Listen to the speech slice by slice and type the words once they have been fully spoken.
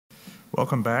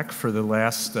Welcome back for the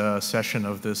last session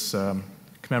of this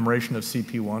commemoration of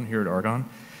CP1 here at Argonne.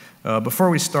 Before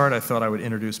we start, I thought I would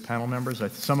introduce panel members.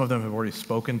 Some of them have already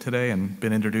spoken today and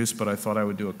been introduced, but I thought I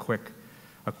would do a quick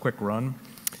run.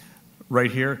 Right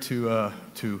here to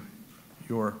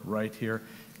your right here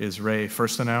is Ray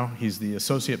Furstenau. He's the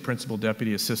Associate Principal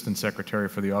Deputy Assistant Secretary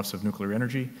for the Office of Nuclear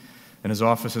Energy, and his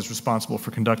office is responsible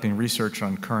for conducting research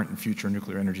on current and future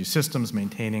nuclear energy systems,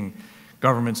 maintaining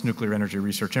government's nuclear energy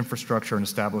research infrastructure, and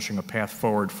establishing a path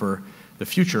forward for the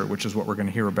future, which is what we're going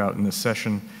to hear about in this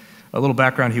session. A little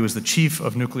background: he was the Chief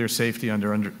of Nuclear Safety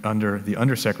under the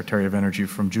Undersecretary of Energy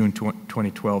from June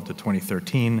 2012 to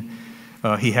 2013.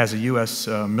 He has a U.S.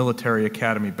 Military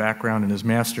Academy background and his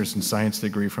master's in science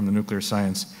degree from the Nuclear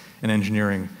Science and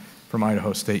Engineering from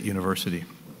Idaho State University.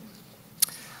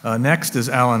 Next is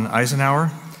Alan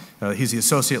Icenhour. He's the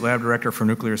Associate Lab Director for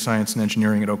Nuclear Science and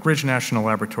Engineering at Oak Ridge National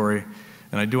Laboratory,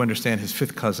 and I do understand his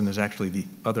fifth cousin is actually the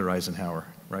other Icenhour,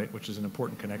 right, which is an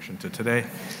important connection to today,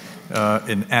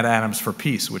 at Atoms for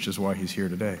Peace, which is why he's here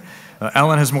today.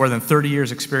 Alan has more than 30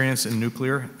 years' experience in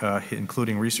nuclear,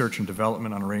 including research and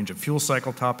development on a range of fuel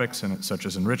cycle topics, such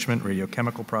as enrichment,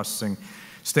 radiochemical processing,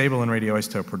 stable and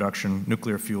radioisotope production,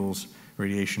 nuclear fuels,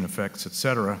 radiation effects,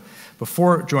 etc.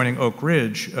 Before joining Oak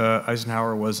Ridge,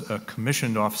 Icenhour was a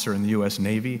commissioned officer in the U.S.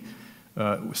 Navy,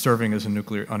 serving as on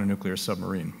a nuclear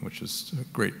submarine, which is a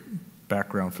great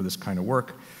background for this kind of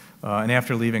work. And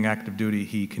after leaving active duty,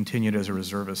 he continued as a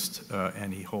reservist,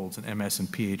 and he holds an MS and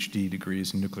PhD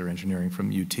degrees in nuclear engineering from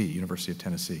UT, University of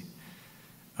Tennessee.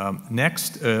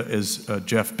 Next is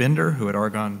Jeff Binder, who at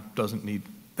Argonne doesn't need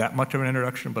that much of an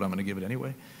introduction, but I'm going to give it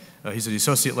anyway. He's the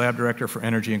Associate Lab Director for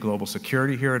Energy and Global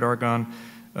Security here at Argonne.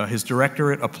 His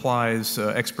directorate applies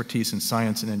expertise in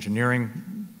science and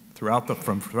engineering throughout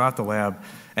the lab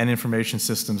and information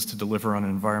systems to deliver on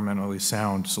environmentally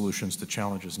sound solutions to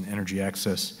challenges in energy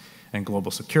access and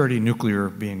global security, nuclear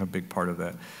being a big part of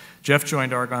that. Jeff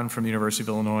joined Argonne from the University of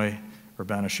Illinois,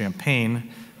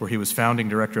 Urbana-Champaign, where he was founding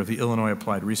director of the Illinois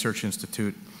Applied Research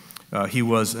Institute. He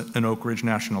was an Oak Ridge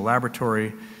National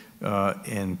Laboratory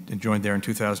and joined there in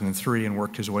 2003 and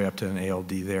worked his way up to an ALD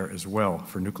there as well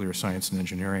for nuclear science and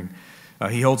engineering.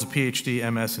 He holds a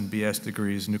PhD, MS, and BS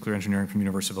degrees in nuclear engineering from the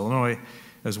University of Illinois,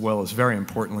 as well as, very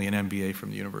importantly, an MBA from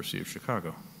the University of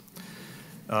Chicago.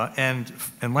 And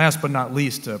last but not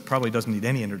least, probably doesn't need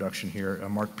any introduction here,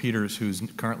 Mark Peters, who's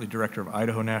currently director of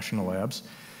Idaho National Labs.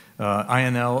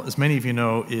 INL, as many of you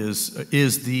know,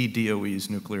 is the DOE's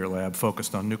nuclear lab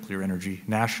focused on nuclear energy,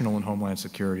 national and homeland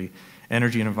security,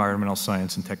 energy and environmental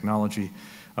science and technology.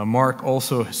 Mark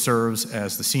also serves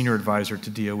as the senior advisor to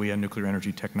DOE on nuclear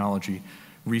energy technology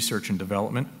research and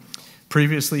development.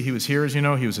 Previously, he was here, as you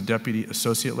know. He was a deputy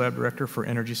associate lab director for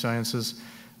energy sciences,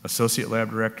 associate lab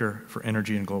director for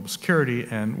energy and global security,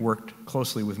 and worked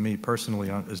closely with me personally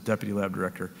as deputy lab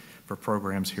director for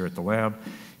programs here at the lab.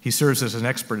 He serves as an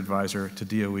expert advisor to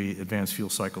DOE Advanced Fuel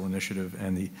Cycle Initiative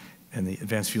and the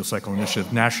Advanced Fuel Cycle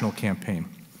Initiative National Campaign.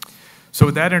 So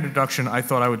with that introduction, I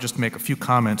thought I would just make a few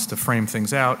comments to frame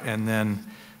things out and then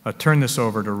turn this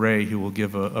over to Ray, who will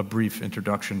give a brief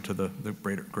introduction to the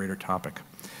greater topic.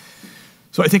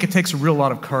 So I think it takes a real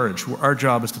lot of courage. Our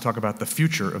job is to talk about the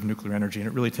future of nuclear energy, and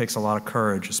it really takes a lot of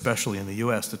courage, especially in the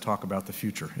U.S., to talk about the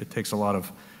future. It takes a lot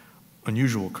of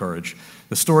unusual courage.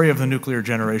 The story of the nuclear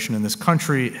generation in this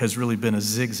country has really been a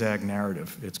zigzag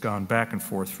narrative. It's gone back and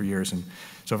forth for years. And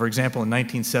so, for example, in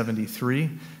 1973,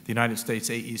 the United States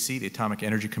AEC, the Atomic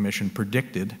Energy Commission,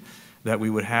 predicted that we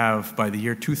would have, by the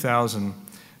year 2000,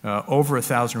 over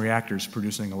 1,000 reactors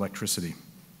producing electricity.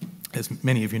 As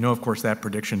many of you know, of course, that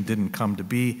prediction didn't come to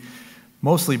be,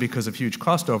 mostly because of huge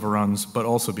cost overruns, but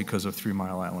also because of 3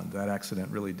 Mile Island. That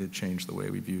accident really did change the way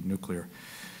we viewed nuclear.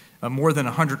 More than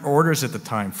 100 orders at the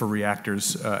time for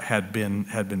reactors had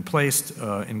been placed,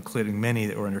 including many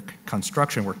that were under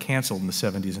construction, were canceled in the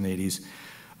 70s and 80s,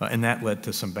 and that led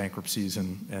to some bankruptcies,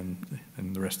 and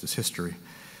the rest is history.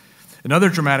 Another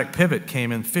dramatic pivot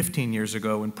came in 15 years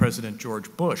ago when President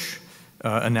George Bush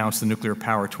announced the Nuclear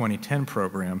Power 2010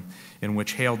 program, in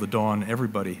which hailed the dawn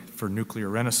everybody for nuclear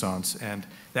renaissance, and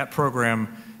that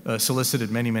program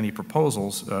solicited many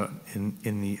proposals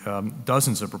in the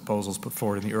dozens of proposals put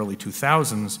forward in the early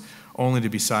 2000s, only to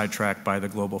be sidetracked by the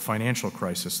global financial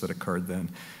crisis that occurred then,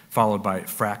 followed by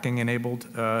fracking-enabled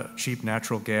cheap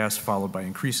natural gas, followed by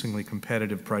increasingly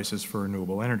competitive prices for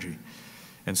renewable energy.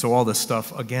 And so all this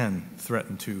stuff, again,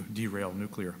 threatened to derail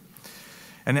nuclear.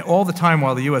 And all the time,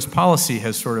 while the U.S. policy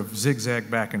has sort of zigzagged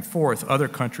back and forth, other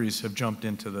countries have jumped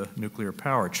into the nuclear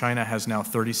power. China has now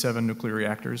 37 nuclear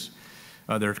reactors.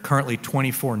 There are currently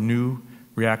 24 new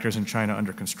reactors in China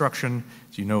under construction.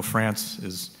 As you know, France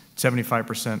is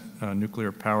 75%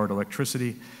 nuclear-powered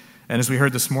electricity. And as we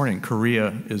heard this morning,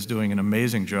 Korea is doing an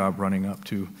amazing job running up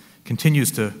to,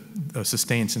 continues to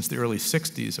sustain since the early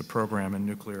 60s a program in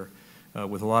nuclear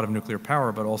with a lot of nuclear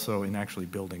power, but also in actually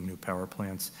building new power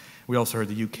plants. We also heard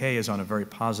the UK is on a very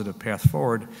positive path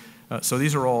forward. So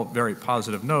these are all very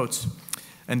positive notes.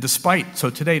 And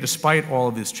today, despite all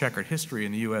of this checkered history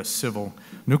in the U.S. civil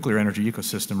nuclear energy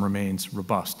ecosystem remains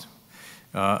robust.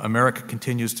 America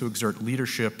continues to exert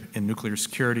leadership in nuclear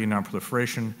security and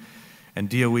nonproliferation, and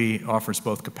DOE offers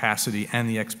both capacity and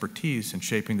the expertise in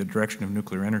shaping the direction of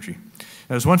nuclear energy.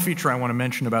 Now, there's one feature I want to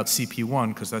mention about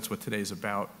CP1, because that's what today's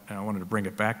about, and I wanted to bring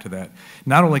it back to that.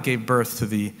 Not only gave birth to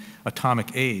the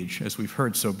atomic age, as we've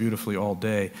heard so beautifully all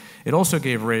day, it also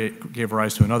gave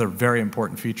rise to another very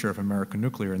important feature of American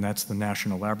nuclear, and that's the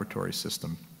National Laboratories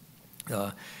system.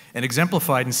 And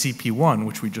exemplified in CP1,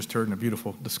 which we just heard in a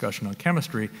beautiful discussion on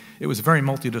chemistry, it was a very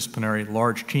multidisciplinary,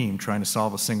 large team trying to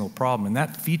solve a single problem. And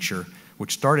that feature,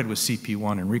 which started with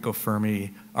CP1, Enrico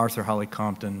Fermi, Arthur Holly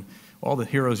Compton, all the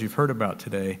heroes you've heard about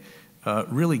today,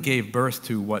 really gave birth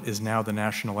to what is now the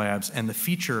National Labs and the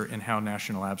feature in how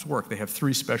National Labs work. They have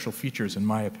three special features, in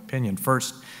my opinion.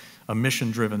 First, a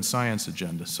mission-driven science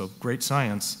agenda. So great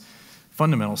science,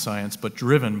 fundamental science, but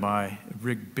driven by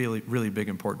really big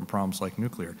important problems like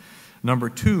nuclear. Number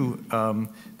two,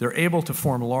 they're able to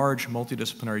form large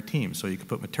multidisciplinary teams. So you can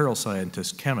put material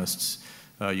scientists, chemists,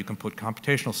 you can put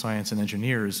computational science and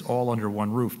engineers all under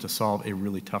one roof to solve a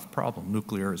really tough problem.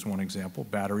 Nuclear is one example,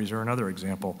 batteries are another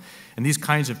example. And these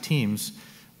kinds of teams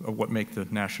are what make the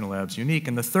national labs unique.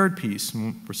 And the third piece,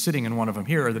 and we're sitting in one of them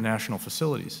here, are the national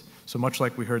facilities. So much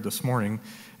like we heard this morning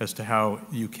as to how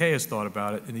the UK has thought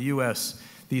about it, in the US,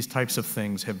 these types of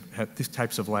things these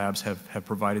types of labs have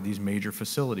provided these major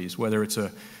facilities, whether it's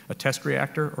a test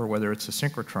reactor or whether it's a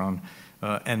synchrotron,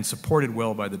 and supported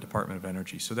well by the Department of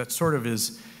Energy. So that sort of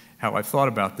is how I've thought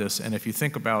about this. And if you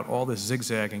think about all this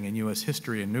zigzagging in US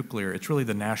history and nuclear, it's really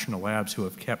the national labs who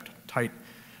have kept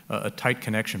a tight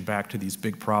connection back to these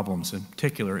big problems, in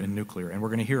particular in nuclear. And we're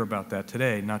going to hear about that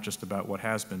today, not just about what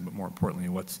has been, but more importantly,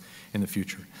 what's in the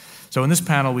future. So in this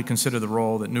panel, we consider the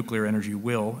role that nuclear energy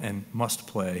will and must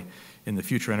play in the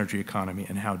future energy economy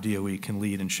and how DOE can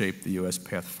lead and shape the U.S.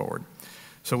 path forward.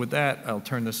 So with that, I'll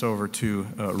turn this over to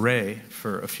Ray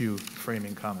for a few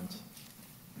framing comments.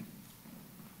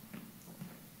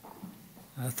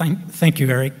 Thank you,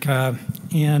 Eric.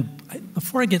 And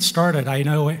before I get started, I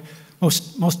know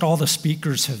most all the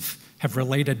speakers have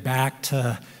related back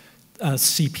to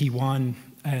CP1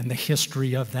 and the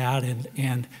history of that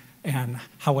and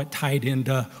how it tied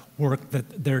into work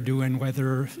that they're doing,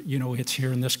 whether it's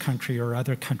here in this country or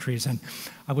other countries. And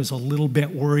I was a little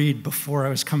bit worried before I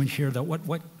was coming here that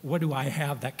what do I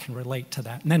have that can relate to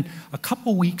that? And then a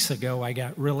couple weeks ago, I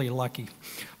got really lucky.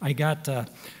 I got an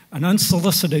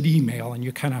unsolicited email, and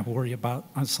you kind of worry about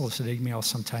unsolicited emails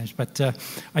sometimes, but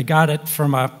I got it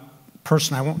from a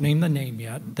person, I won't name the name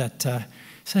yet, that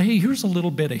said, hey, here's a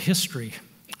little bit of history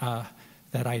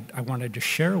that I wanted to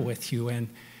share with you. And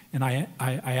I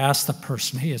asked the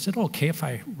person, hey, is it okay if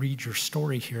I read your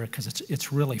story here? Because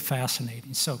it's really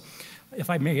fascinating. So if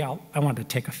I may, I want to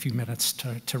take a few minutes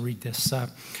to read this.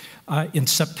 In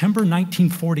September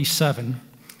 1947,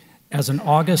 as an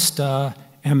August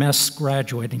MS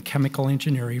graduate in chemical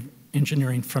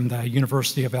engineering from the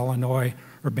University of Illinois,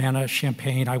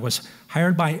 Urbana-Champaign, I was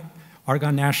hired by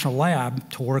Argonne National Lab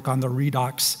to work on the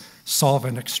redox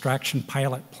solvent extraction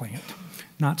pilot plant.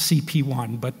 Not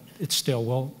CP1, but it's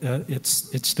still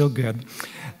it's still good.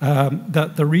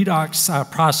 The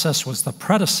redox process was the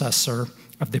predecessor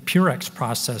of the Purex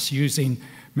process, using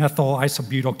methyl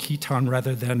isobutyl ketone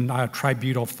rather than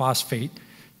tributyl phosphate,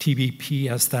 TBP,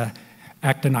 as the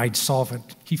actinide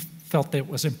solvent. He felt that it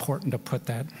was important to put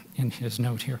that in his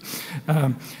note here.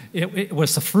 It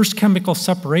was the first chemical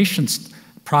separation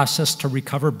process to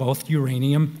recover both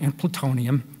uranium and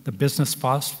plutonium. The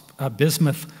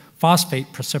bismuth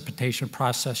phosphate precipitation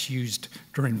process used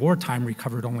during wartime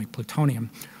recovered only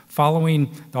plutonium.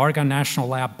 Following the Argonne National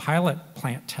Lab pilot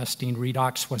plant testing,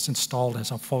 redox was installed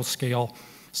as a full-scale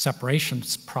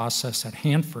separations process at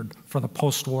Hanford for the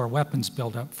post-war weapons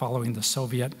buildup following the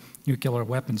Soviet nuclear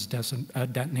weapons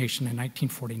detonation in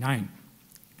 1949.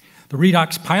 The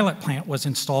redox pilot plant was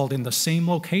installed in the same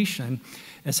location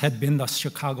as had been the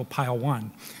Chicago Pile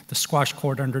 1, the squash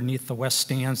court underneath the west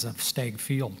stands of Stagg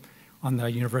Field on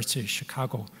the University of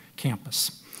Chicago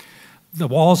campus. The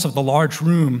walls of the large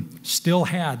room still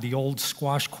had the old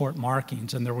squash court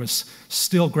markings, and there was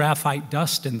still graphite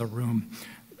dust in the room,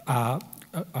 a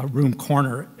room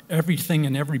corner. Everything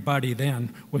and everybody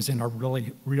then was in a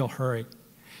real hurry.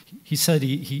 he said,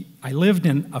 I lived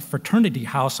in a fraternity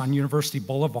house on University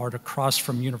Boulevard across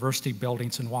from university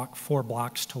buildings and walked 4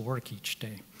 blocks to work each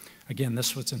day. Again,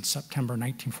 this was in September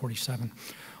 1947.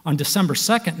 On December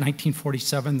 2nd,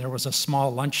 1947, there was a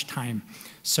small lunchtime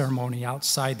ceremony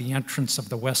outside the entrance of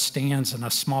the West Stands, and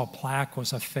a small plaque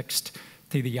was affixed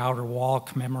to the outer wall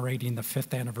commemorating the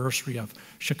 5th anniversary of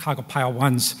Chicago Pile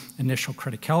 1's initial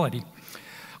criticality.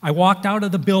 I walked out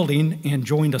of the building and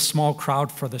joined a small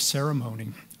crowd for the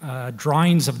ceremony.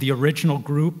 Drawings of the original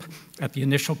group at the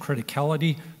initial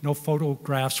criticality, no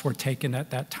photographs were taken at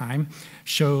that time,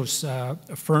 shows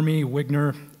Fermi,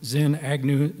 Wigner, Zinn,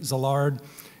 Agnew, Szilard,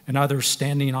 and others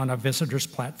standing on a visitor's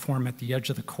platform at the edge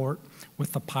of the court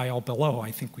with the pile below. I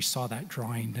think we saw that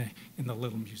drawing in the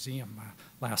little museum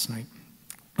last night.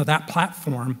 That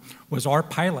platform was our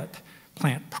pilot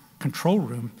plant control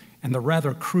room, and the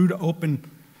rather crude open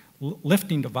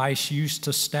lifting device used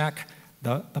to stack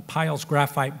the pile's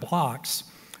graphite blocks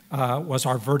was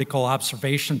our vertical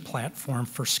observation platform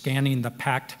for scanning the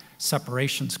packed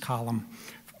separations column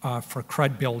for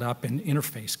crud buildup and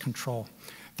interface control.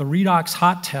 The redox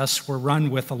hot tests were run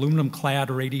with aluminum-clad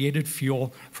irradiated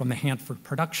fuel from the Hanford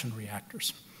production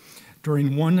reactors.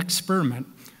 During one experiment,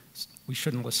 we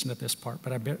shouldn't listen to this part,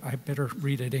 but I better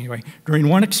read it anyway. During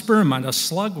one experiment, a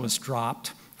slug was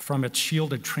dropped from its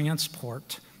shielded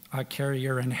transport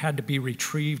carrier and had to be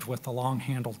retrieved with a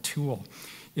long-handled tool.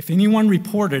 If anyone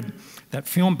reported that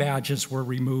film badges were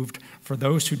removed for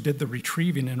those who did the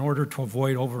retrieving in order to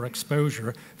avoid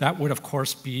overexposure, that would, of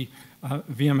course, be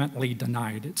vehemently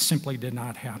denied. It simply did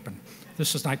not happen.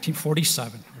 This is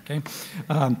 1947, okay?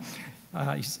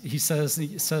 He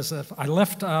says, I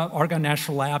left Argonne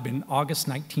National Lab in August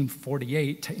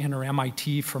 1948 to enter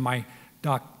MIT for my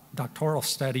doctoral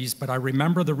studies, but I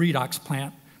remember the redox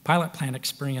pilot plant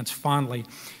experience fondly,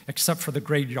 except for the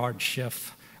graveyard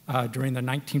shift during the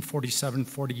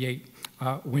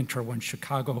 1947-48 winter when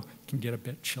Chicago can get a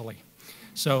bit chilly.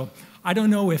 So I don't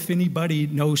know if anybody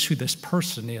knows who this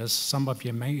person is. Some of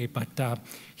you may, but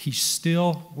he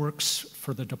still works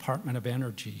for the Department of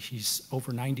Energy. He's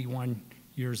over 91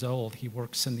 years old. He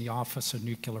works in the Office of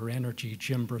Nuclear Energy,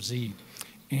 Jim Brazee.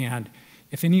 And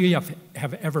if any of you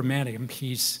have ever met him,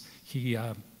 he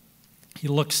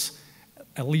looks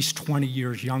at least 20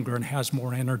 years younger and has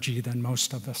more energy than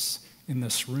most of us in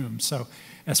this room. So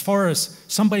as far as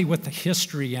somebody with the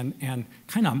history and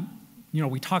kind of, you know,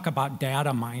 we talk about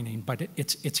data mining, but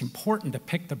it's important to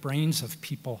pick the brains of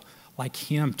people like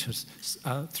him to,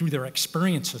 through their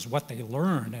experiences, what they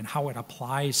learned and how it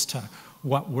applies to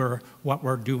what we're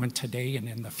doing today and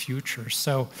in the future.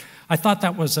 So I thought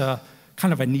that was a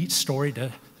kind of a neat story to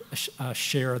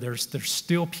share. There's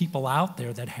still people out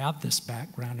there that have this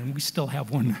background, and we still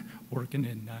have one working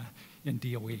in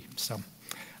DOE. So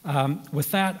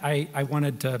with that, I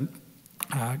wanted to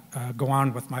go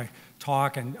on with my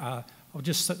talk, and I'll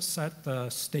just set the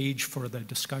stage for the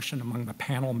discussion among the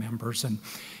panel members. And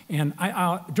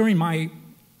during my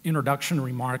introduction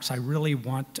remarks, I really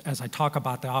want, as I talk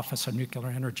about the Office of Nuclear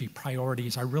Energy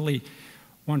priorities, I really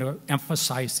want to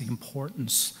emphasize the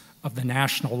importance of the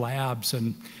national labs,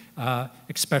 and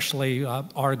especially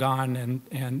Argonne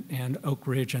and Oak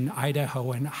Ridge and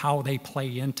Idaho, and how they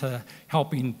play into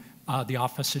helping the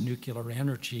Office of Nuclear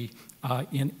Energy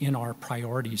in our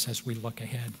priorities as we look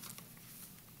ahead.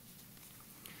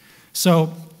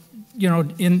 So, you know,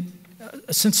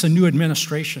 since the new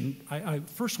administration, I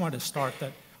first want to start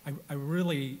that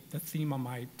the theme of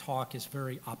my talk is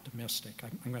very optimistic.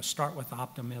 I'm going to start with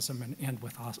optimism and end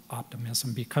with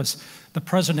optimism, because the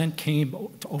president came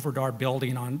over to our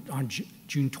building on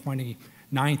June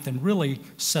 29th and really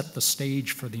set the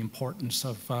stage for the importance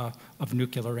of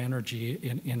nuclear energy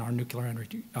in our nuclear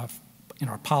energy, in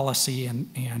our policy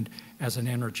and as an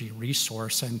energy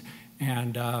resource.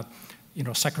 And you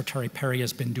know, Secretary Perry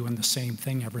has been doing the same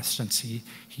thing ever since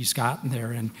he's gotten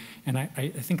there, and I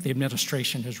think the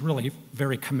administration is really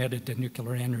very committed to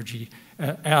nuclear energy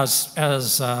as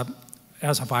a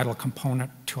vital component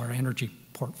to our energy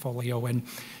portfolio. And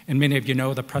many of you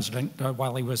know the president,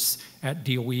 while he was at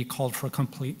DOE, called for a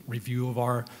complete review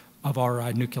of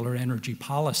our nuclear energy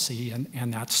policy,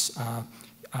 and that's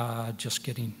just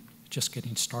getting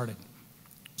started.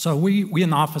 So we in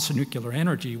the Office of Nuclear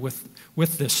Energy,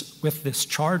 with this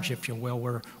charge, if you will,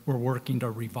 we're working to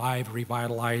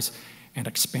revitalize, and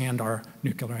expand our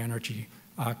nuclear energy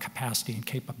capacity and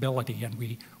capability, and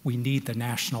we need the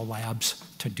national labs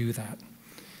to do that.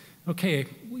 Okay,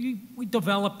 we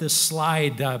developed this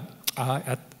slide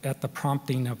at the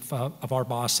prompting of our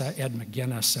boss, Ed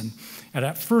McGinnis. And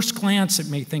at first glance, it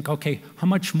may think, okay, how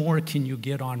much more can you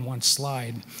get on one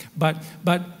slide? But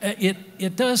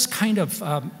it does kind of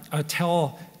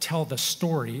tell the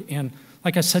story. And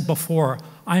like I said before,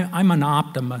 I'm an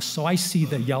optimist, so I see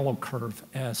the yellow curve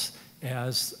as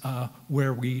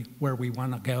where we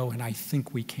want to go, and I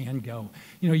think we can go.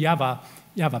 You know, you have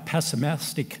a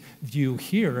pessimistic view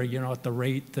here. You know, at the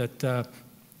rate that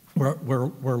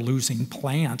we're losing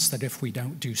plants, that if we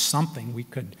don't do something, we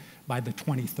could, by the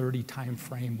 2030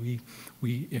 timeframe,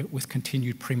 with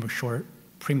continued premature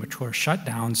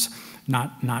shutdowns,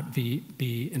 not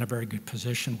be in a very good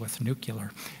position with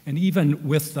nuclear. And even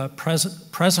with the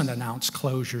present announced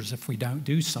closures, if we don't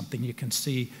do something, you can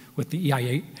see with the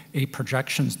EIA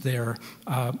projections there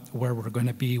where we're going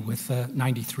to be with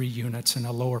 93 units and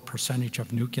a lower percentage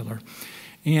of nuclear.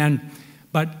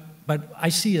 But I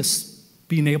see us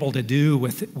being able to do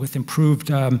with improved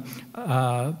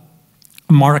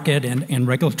market and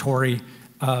regulatory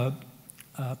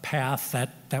path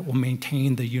that will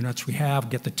maintain the units we have,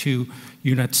 get the 2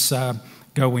 units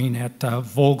going at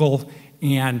Vogtle,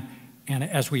 and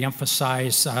as we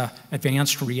emphasize,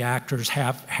 advanced reactors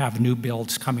have new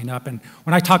builds coming up. And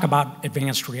when I talk about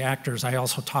advanced reactors, I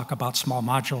also talk about small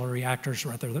modular reactors,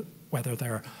 whether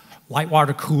they're light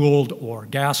water cooled or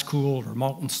gas cooled or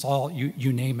molten salt,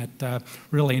 you name it.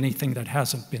 Really anything that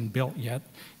hasn't been built yet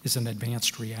is an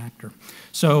advanced reactor.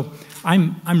 So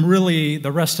I'm really,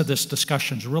 the rest of this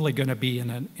discussion is really going to be in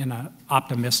an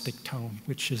optimistic tone,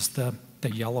 which is the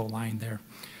yellow line there.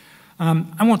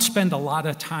 I won't spend a lot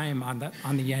of time on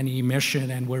the NE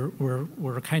mission, and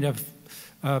we're kind of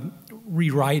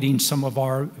rewriting some of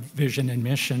our vision and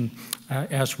mission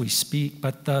as we speak.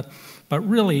 But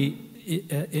really,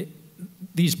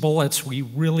 these bullets, we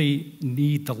really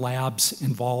need the labs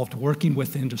involved, working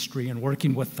with industry and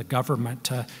working with the government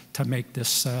to make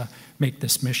this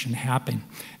mission happen.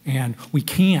 And we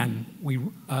can.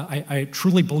 I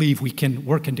truly believe we can,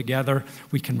 working together,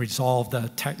 we can resolve the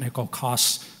technical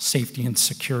costs, safety and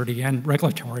security, and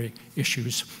regulatory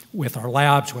issues with our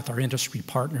labs, with our industry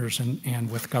partners,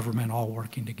 and with government all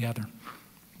working together.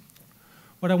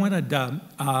 What I wanted to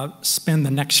spend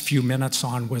the next few minutes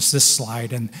on was this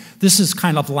slide, and this is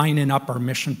kind of lining up our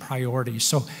mission priorities.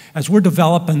 So as we're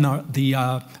developing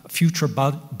the future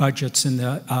budgets in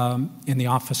the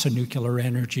Office of Nuclear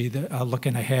Energy,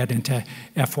 looking ahead into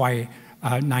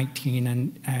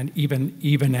FY19, and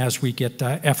even as we get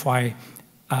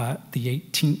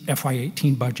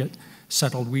FY18 budget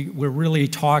settled, we're really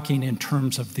talking in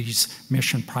terms of these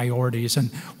mission priorities. And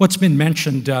what's been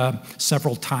mentioned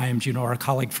several times, you know, our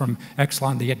colleague from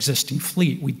Exelon, the existing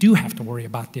fleet, we do have to worry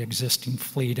about the existing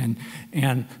fleet, and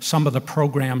some of the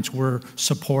programs we're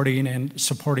supporting and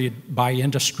supported by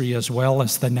industry as well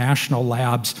as the national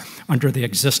labs under the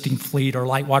existing fleet or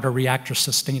light water reactor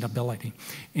sustainability.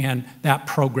 And that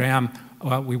program,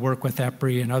 we work with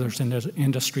EPRI and others in the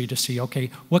industry to see,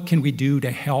 okay, what can we do to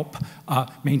help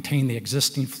maintain the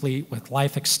existing fleet with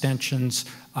life extensions,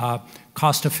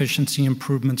 cost efficiency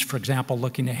improvements, for example,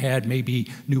 looking ahead,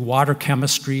 maybe new water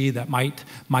chemistry that might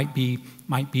be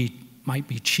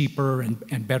cheaper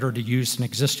and better to use than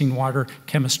existing water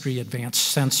chemistry,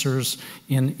 advanced sensors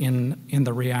in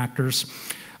the reactors.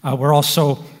 We're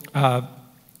also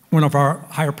one of our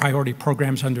higher priority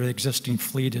programs under the existing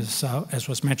fleet is, as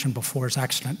was mentioned before, is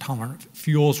accident-tolerant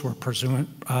fuels. We're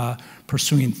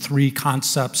pursuing 3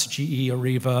 concepts, GE,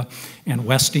 Areva, and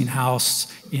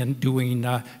Westinghouse, in doing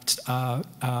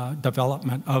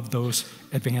development of those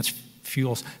advanced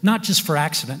fuels, not just for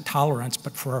accident tolerance,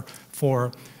 but for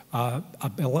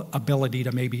ability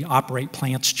to maybe operate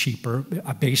plants cheaper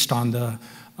based on the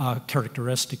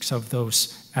characteristics of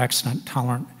those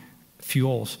accident-tolerant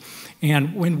fuels.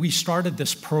 And when we started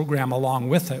this program along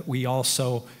with it, we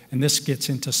also, and this gets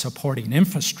into supporting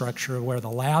infrastructure where the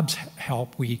labs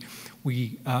help, we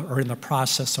are in the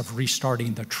process of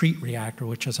restarting the TREAT reactor,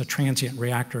 which is a transient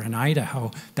reactor in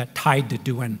Idaho that tied to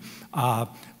doing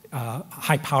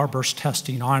high power burst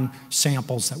testing on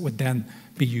samples that would then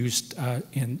be used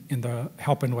in the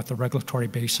helping with the regulatory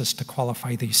basis to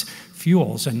qualify these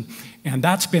fuels. And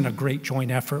that's been a great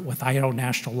joint effort with Idaho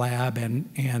National Lab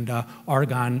and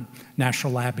Argonne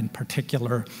National Lab in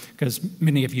particular, because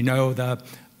many of you know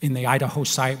in the Idaho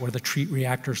site where the TREAT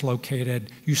reactor is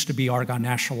located used to be Argonne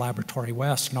National Laboratory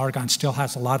West, and Argonne still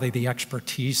has a lot of the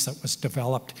expertise that was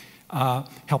developed,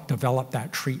 helped develop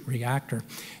that TREAT reactor.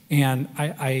 And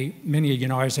many of you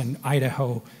know, I was in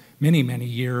Idaho many, many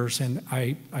years, and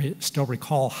I still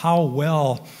recall how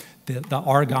well the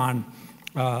Argonne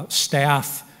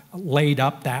staff laid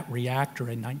up that reactor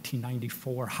in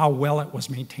 1994, how well it was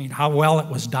maintained, how well it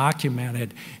was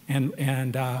documented,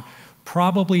 and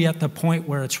probably at the point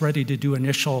where it's ready to do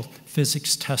initial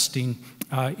physics testing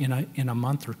in a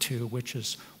month or two, which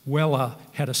is well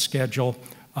ahead of schedule,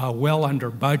 well under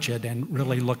budget, and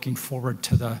really looking forward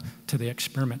to the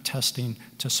experiment testing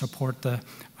to support the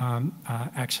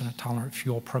accident-tolerant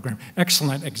fuel program.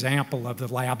 Excellent example of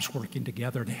the labs working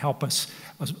together to help us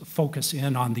focus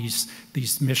in on these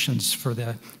missions for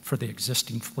the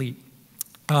existing fleet.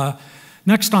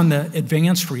 Next, on the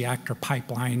advanced reactor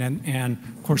pipeline, and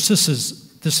of course this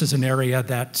is an area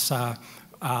that's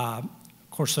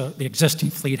of course, the existing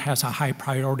fleet has a high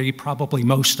priority. Probably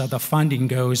most of the funding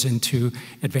goes into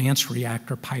advanced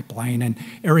reactor pipeline, and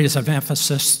areas of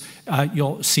emphasis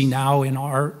you'll see now in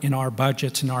our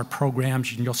budgets, in our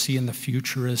programs, and you'll see in the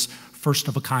future is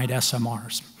first-of-a-kind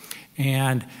SMRs.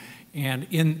 And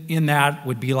in that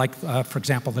would be like, for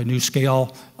example, the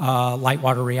NuScale light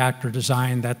water reactor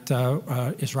design that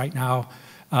is right now.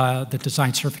 The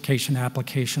design certification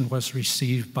application was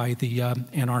received by the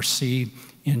NRC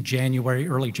in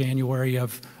early January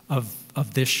of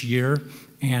this year,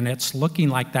 and it's looking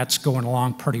like that's going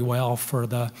along pretty well for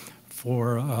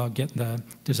getting the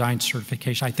design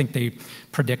certification. I think they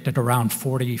predicted around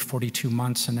 42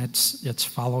 months, and it's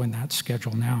following that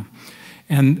schedule now.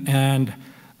 And then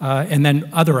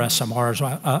other SMRs,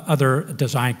 other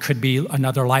design could be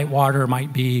another light water,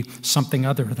 might be something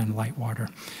other than light water.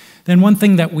 Then one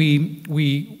thing that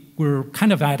we're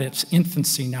kind of at its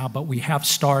infancy now, but we have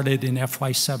started in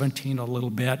FY17 a little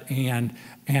bit and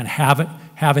have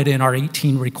it in our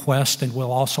 18 request, and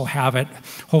we'll also have it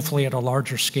hopefully at a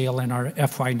larger scale in our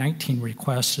FY19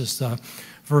 request, is the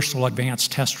versatile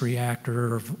advanced test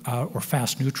reactor or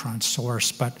fast neutron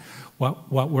source. But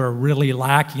what we're really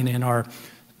lacking in our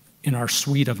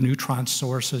suite of neutron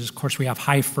sources, of course, we have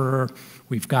HIFER,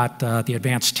 we've got the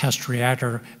advanced test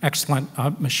reactor,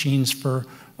 excellent machines for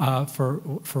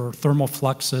thermal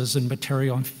fluxes and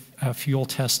material and fuel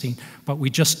testing, but we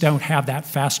just don't have that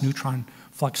fast neutron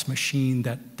flux machine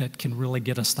that can really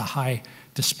get us the high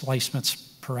displacements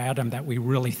per atom that we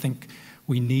really think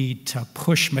we need to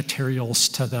push materials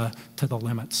to the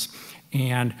limits.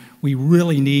 And we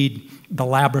really need the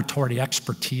laboratory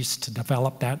expertise to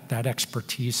develop that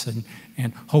expertise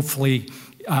and hopefully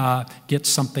get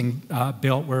something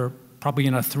built. We're probably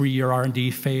in a 3-year R&D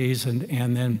phase, and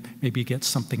then maybe get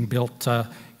something built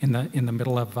in the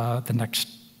middle of the next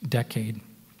decade.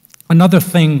 Another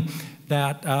thing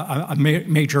that a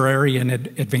major area in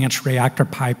advanced reactor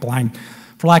pipeline,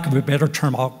 for lack of a better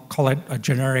term, I'll call it a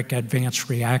generic advanced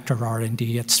reactor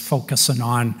R&D. It's focusing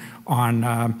on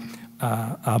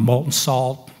molten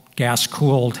salt,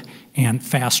 gas-cooled, and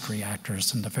fast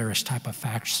reactors, and the various type of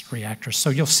fast reactors. So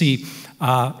you'll see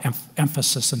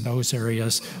emphasis in those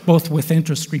areas, both with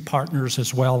industry partners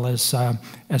as well as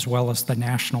the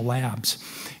national labs.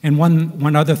 And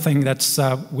one other thing that's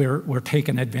we're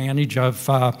taking advantage of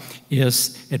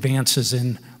is advances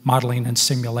in modeling and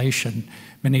simulation.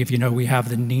 Many of you know we have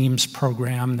the NEAMS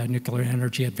program, the Nuclear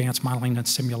Energy Advanced Modeling and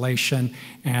Simulation,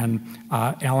 and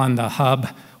Ellen, the hub,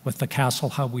 with the Castle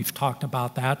Hub, we've talked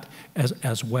about that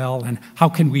as well, and how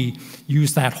can we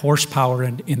use that horsepower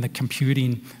in the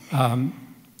computing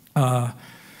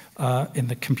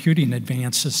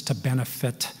advances to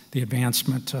benefit the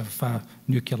advancement of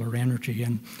nuclear energy.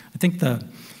 And I think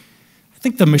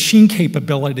the machine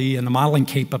capability and the modeling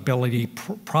capability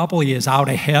probably is out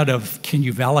ahead of can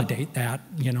you validate that,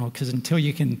 you know, because until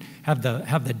you can have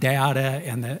the data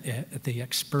and the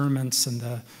experiments and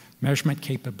the measurement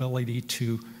capability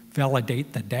to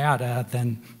validate the data,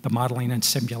 then the modeling and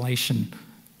simulation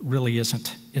really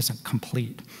isn't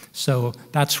complete. So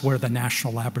that's where the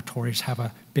national laboratories have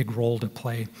a big role to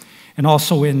play. And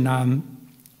also in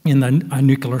the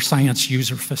nuclear science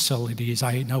user facilities,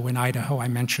 I know in Idaho I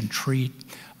mentioned TREAT,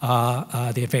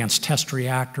 the advanced test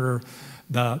reactor,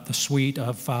 the suite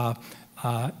of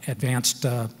advanced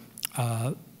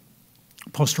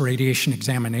post-irradiation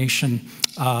examination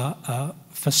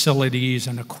facilities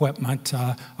and equipment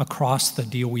across the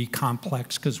DOE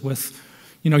complex, because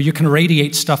you can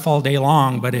irradiate stuff all day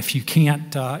long, but if you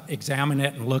can't examine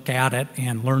it and look at it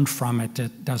and learn from it,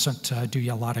 it doesn't do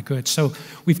you a lot of good. So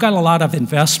we've got a lot of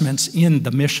investments in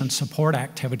the mission support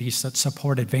activities that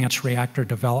support advanced reactor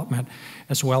development,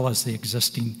 as well as the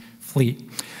existing fleet.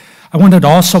 I wanted to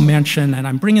also mention, and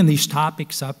I'm bringing these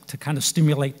topics up to kind of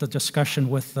stimulate the discussion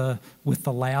with the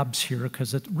labs here,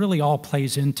 because it really all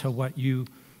plays into what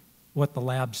the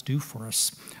labs do for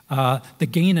us. The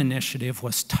GAIN initiative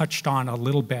was touched on a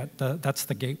little bit. That's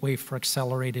the Gateway for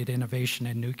Accelerated Innovation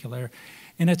in Nuclear.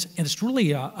 And it's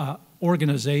really a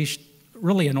organization,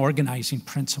 really an organizing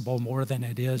principle more than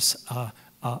it is a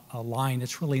line.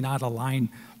 It's really not a line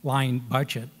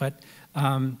budget, but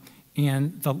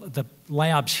and the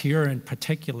labs here in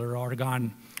particular,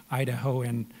 Argonne, Idaho,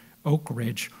 and Oak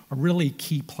Ridge, are really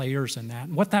key players in that.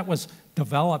 And what that was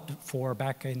developed for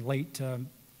back in late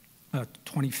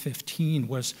 2015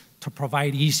 was to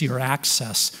provide easier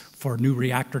access for new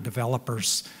reactor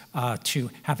developers to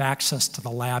have access to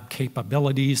the lab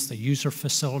capabilities, the user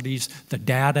facilities, the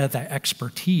data, the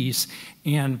expertise.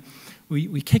 And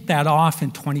we kicked that off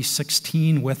in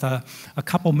 2016 with a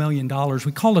couple $1 million.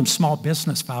 We called them small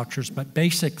business vouchers, but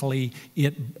basically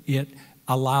it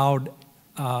allowed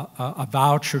a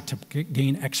voucher to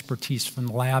gain expertise from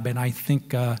the lab. And I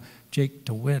think Jake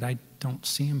DeWitt, I don't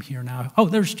see him here now. Oh,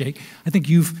 there's Jake. I think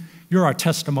you're our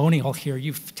testimonial here.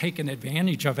 You've taken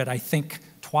advantage of it, I think,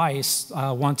 twice.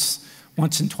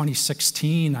 Once in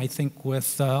 2016, I think,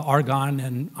 with Argonne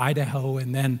and Idaho,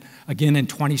 and then again in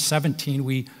 2017,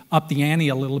 we upped the ante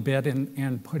a little bit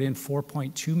and put in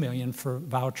 $4.2 million for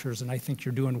vouchers. And I think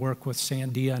you're doing work with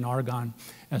Sandia and Argonne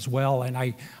as well. And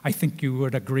I think you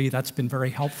would agree that's been very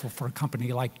helpful for a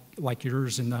company like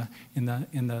yours in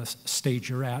the stage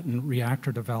you're at in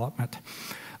reactor development.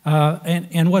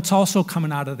 And what's also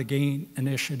coming out of the GAIN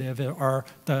initiative are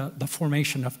the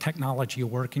formation of technology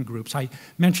working groups. I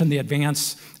mentioned the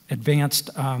advanced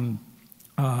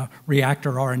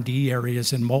reactor R&D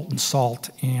areas in molten salt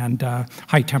and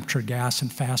high temperature gas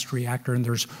and fast reactor, and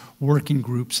there's working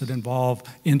groups that involve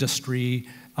industry,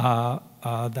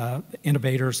 the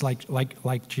innovators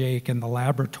like Jake and the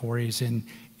laboratories in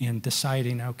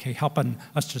deciding, okay, helping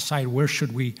us decide where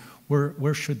should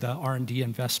the R&D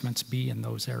investments be in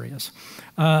those areas.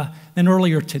 Then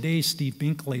earlier today, Steve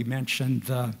Binkley mentioned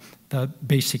the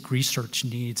basic research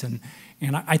needs, and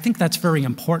I think that's very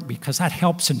important because that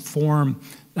helps inform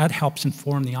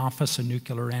the Office of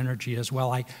Nuclear Energy as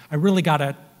well. I really got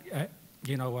to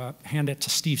hand it to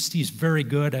Steve. Steve's very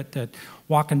good at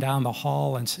walking down the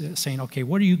hall and saying, okay,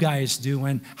 what are you guys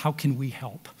doing? How can we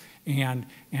help? And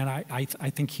I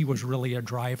think he was really a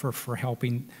driver for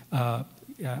helping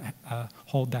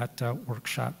hold that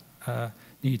workshop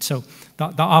need. So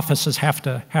the offices have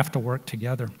to work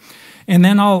together. And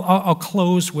then I'll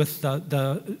close with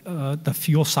the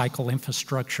fuel cycle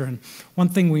infrastructure. And one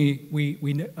thing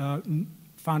we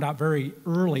found out very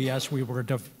early as we were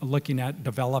looking at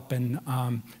developing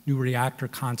new reactor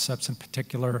concepts, in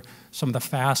particular some of the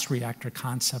fast reactor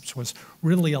concepts, was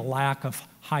really a lack of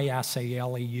high assay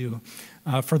LEU.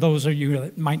 For those of you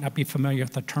that might not be familiar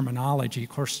with the terminology, of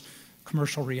course,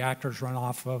 commercial reactors run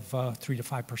off of 3 to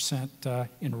 5%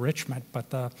 enrichment,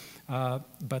 but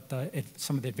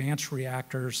some of the advanced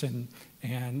reactors and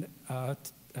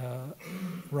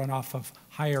run off of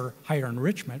higher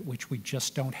enrichment, which we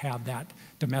just don't have that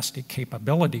domestic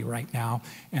capability right now.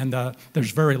 And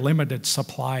there's very limited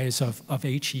supplies of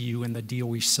HEU in the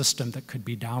DOE system that could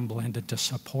be downblended to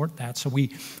support that. So we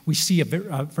see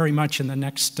very much in the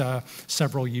next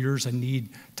several years a need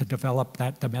to develop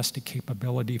that domestic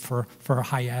capability for a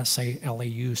high assay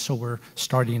LEU. So we're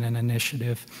starting an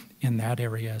initiative in that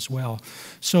area as well.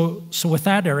 So with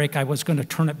that, Eric, I was going to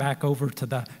turn it back over to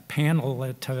the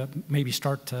panel to maybe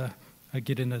start to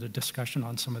get into the discussion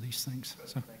on some of these things.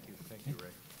 So. Thank you, Ray.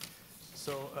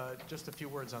 So just a few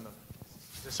words on the,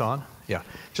 is this on? Yeah,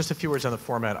 just a few words on the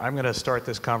format. I'm going to start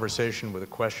this conversation with a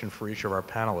question for each of our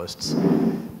panelists.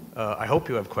 I hope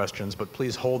you have questions, but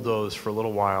please hold those for a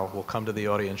little while. We'll come to the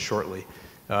audience shortly.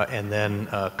 And then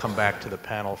come back to the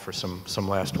panel for some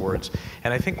last words.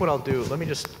 And I think what I'll do, let me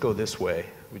just go this way.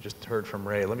 We just heard from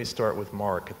Ray. Let me start with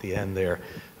Mark at the end there.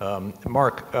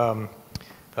 Mark,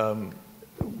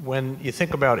 when you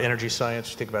think about energy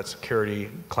science, you think about security,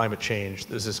 climate change,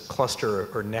 there's this cluster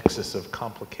or nexus of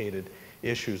complicated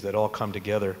issues that all come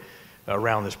together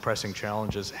around this pressing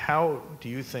challenges. How do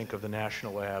you think of the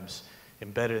national labs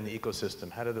embedded in the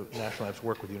ecosystem? How do the national labs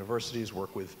work with universities,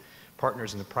 work with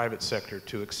partners in the private sector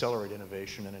to accelerate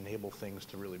innovation and enable things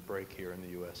to really break here in the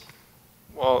U.S.?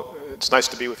 Well, it's nice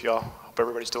to be with y'all. Hope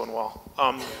everybody's doing well.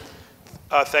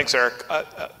 Thanks, Eric.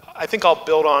 I think I'll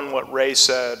build on what Ray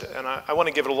said, and I want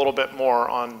to give it a little bit more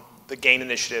on the GAIN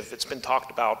initiative. It's been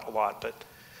talked about a lot, but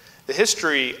the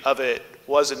history of it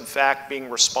was, in fact, being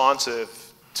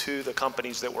responsive to the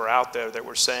companies that were out there that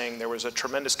were saying there was a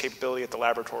tremendous capability at the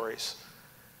laboratories.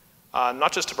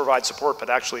 Not just to provide support, but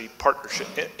actually partnership,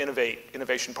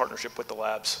 innovation partnership with the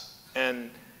labs.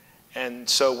 And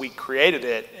so we created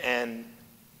it, and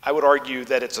I would argue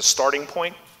that it's a starting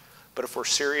point, but if we're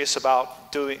serious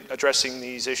about addressing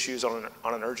these issues on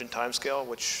an urgent timescale,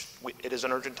 which it is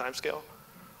an urgent timescale,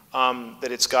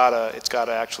 that it's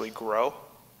gotta actually grow.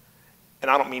 And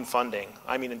I don't mean funding.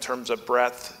 I mean in terms of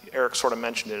breadth. Eric sort of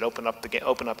mentioned it. Open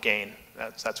up gain.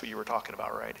 That's what you were talking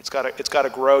about, right? It's got to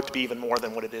grow to be even more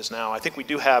than what it is now. I think we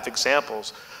do have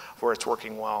examples where it's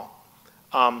working well.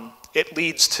 It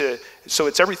leads to, so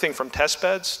it's everything from test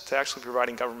beds to actually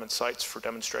providing government sites for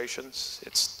demonstrations.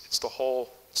 It's the whole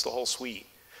suite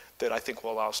that I think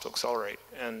will allow us to accelerate.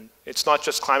 And it's not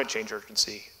just climate change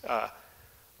urgency.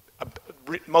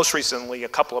 Most recently, a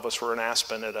couple of us were in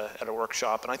Aspen at a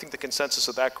workshop, and I think the consensus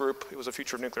of that group, it was a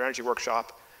Future of Nuclear Energy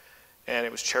workshop, and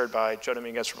it was chaired by Joe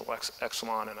Dominguez from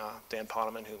Exelon and Dan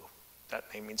Poneman, who, that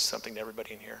name means something to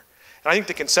everybody in here. And I think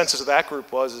the consensus of that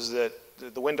group is that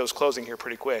the window's closing here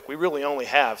pretty quick. We really only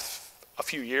have a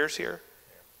few years here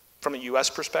from a US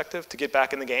perspective to get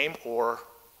back in the game, or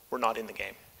we're not in the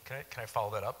game. Can I follow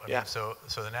that up? I mean, so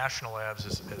the national labs,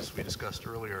 as we discussed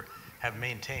earlier, have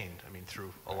maintained, I mean,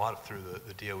 through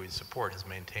the DOE's support, has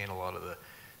maintained a lot of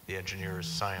the engineers'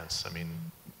 science. I mean,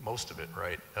 most of it,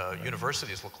 right?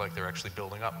 Universities look like they're actually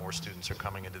building up. More students are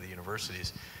coming into the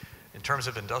universities. In terms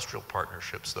of industrial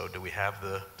partnerships, though, do we have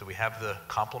the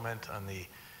complement on the,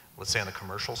 let's say, on the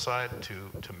commercial side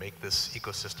to make this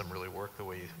ecosystem really work the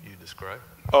way you describe?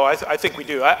 Oh, I think we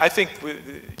do. I think,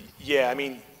 yeah. I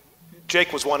mean,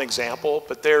 Jake was one example,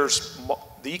 but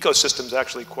the ecosystem is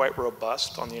actually quite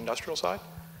robust on the industrial side,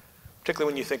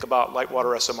 particularly when you think about light water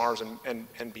SMRs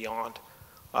and beyond.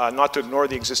 Not to ignore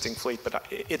the existing fleet, but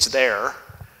it's there.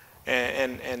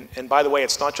 And by the way,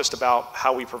 it's not just about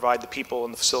how we provide the people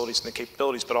and the facilities and the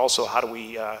capabilities, but also how do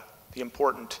we, how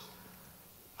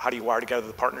do you wire together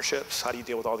the partnerships? How do you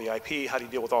deal with all the IP? How do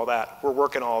you deal with all that? We're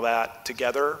working all that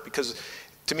together because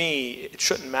to me, it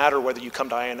shouldn't matter whether you come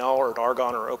to INL or to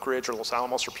Argonne or Oak Ridge or Los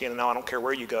Alamos or PNNL, I don't care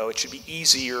where you go. It should be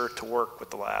easier to work with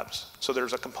the labs. So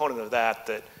there's a component of that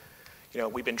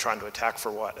we've been trying to attack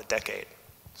for what, a decade.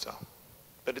 So,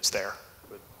 but it's there.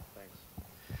 Good, thanks.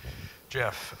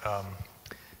 Jeff,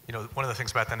 one of the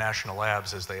things about the national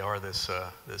labs is they are this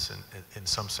in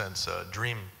some sense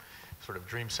dream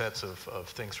sets of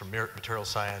things from material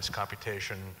science,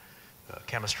 computation,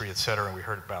 chemistry, et cetera, and we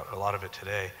heard about a lot of it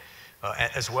today,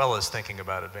 as well as thinking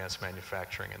about advanced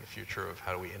manufacturing and the future of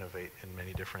how do we innovate in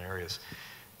many different areas.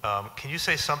 Can you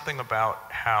say something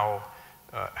about how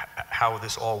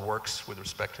this all works with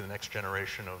respect to the next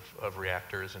generation of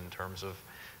reactors in terms of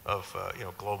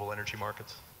global energy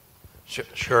markets?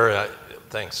 Sure.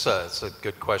 Thanks. It's a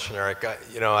good question, Eric.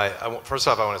 First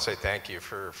off, I want to say thank you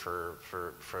for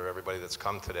everybody that's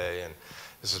come today, and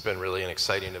this has been really an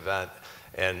exciting event.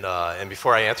 And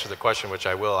before I answer the question, which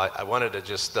I will, I wanted to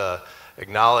just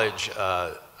acknowledge.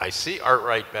 I see Art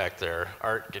right back there.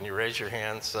 Art, can you raise your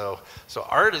hand? So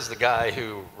Art is the guy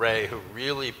who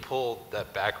really pulled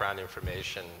that background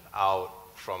information out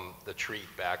from the treat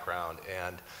background,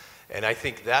 and I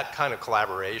think that kind of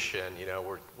collaboration,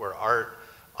 where Art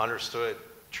understood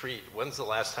treat. When's the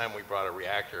last time we brought a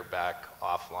reactor back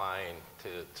offline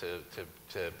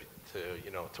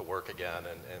to work again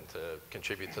and to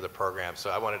contribute to the program?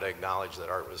 So I wanted to acknowledge that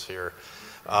Art was here.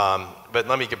 But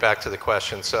let me get back to the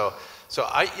question. So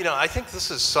I think this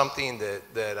is something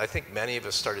that I think many of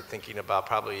us started thinking about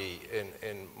probably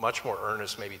in much more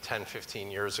earnest maybe 10, 15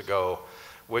 years ago,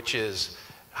 which is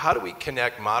how do we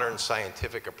connect modern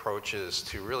scientific approaches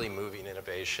to really moving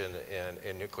innovation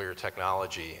in nuclear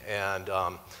technology? And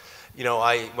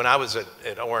when I was at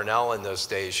ORNL in those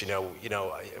days,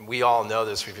 we all know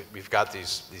this. We've got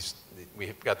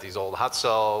these old hot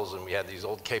cells, and we had these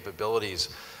old capabilities.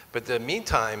 But in the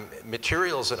meantime,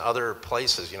 materials in other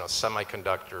places,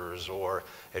 semiconductors or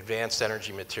advanced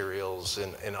energy materials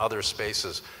in other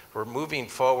spaces, were moving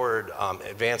forward.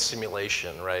 Advanced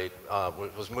simulation, right,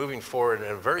 was moving forward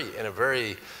in a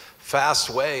very fast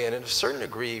way, and in a certain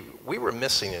degree, we were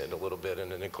missing it a little bit in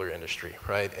the nuclear industry,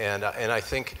 right? And I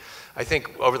think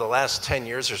over the last 10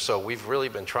 years or so, we've really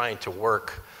been trying to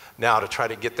work now to try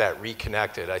to get that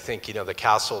reconnected. I think the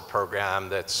CASTLE program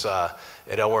that's at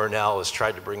ORNL has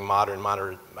tried to bring modern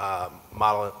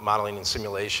modeling and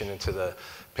simulation into the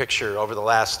picture. Over the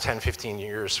last 10, 15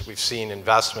 years, we've seen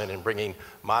investment in bringing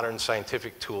modern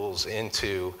scientific tools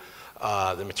into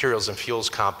the materials and fuels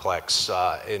complex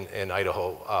in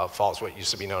Idaho Falls, what used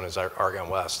to be known as Argonne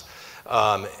West.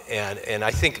 And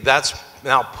I think that's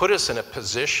now put us in a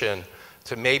position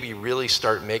to maybe really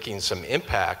start making some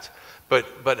impact. But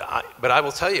I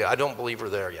will tell you, I don't believe we're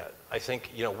there yet. I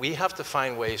think we have to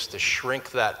find ways to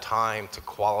shrink that time to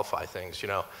qualify things.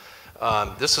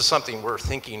 This is something we're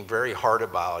thinking very hard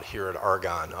about here at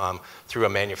Argonne through a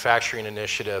manufacturing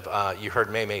initiative. You heard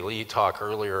Mei Lee talk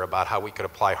earlier about how we could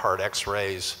apply hard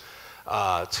X-rays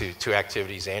to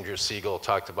activities. Andrew Siegel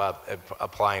talked about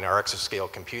applying our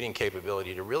exascale computing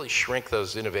capability to really shrink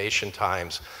those innovation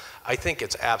times. I think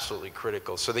it's absolutely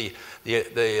critical. So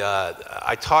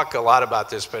I talk a lot about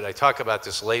this, but I talk about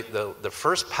this late. The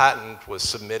first patent was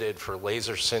submitted for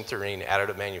laser sintering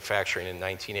additive manufacturing in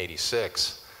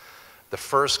 1986. The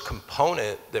first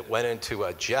component that went into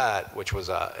a jet, which was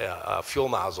a fuel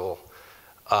nozzle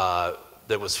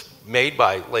that was made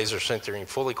by laser sintering,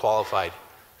 fully qualified,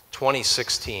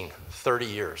 2016, 30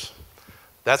 years.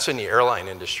 That's in the airline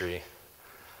industry.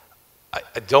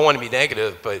 I don't want to be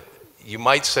negative, but you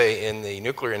might say in the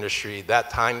nuclear industry,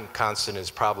 that time constant is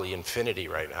probably infinity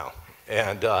right now.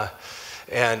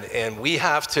 And we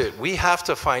have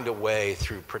to find a way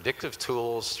through predictive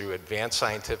tools, through advanced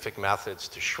scientific methods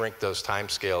to shrink those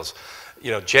timescales.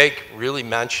 You know, Jake really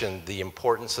mentioned the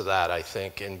importance of that, I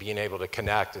think, in being able to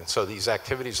connect. And so these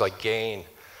activities like GAIN,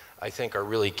 I think, are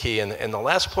really key. And the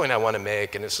last point I want to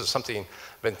make, and this is something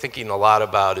I've been thinking a lot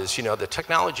about, is, you know, the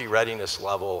technology readiness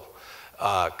level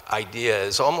idea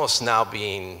is almost now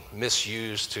being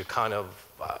misused to kind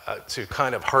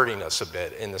of hurting us a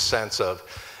bit, in the sense of,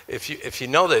 if you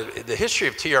know that the history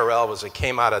of TRL was it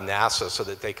came out of NASA so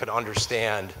that they could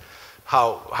understand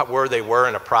where they were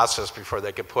in a process before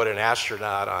they could put an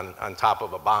astronaut on top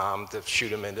of a bomb to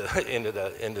shoot him into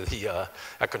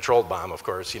a controlled bomb, of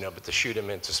course, you know, but to shoot him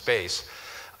into space.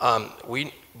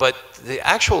 But the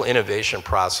actual innovation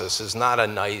process is not a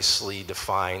nicely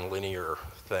defined linear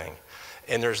thing.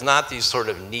 And there's not these sort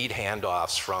of neat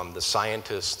handoffs from the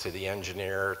scientist to the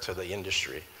engineer to the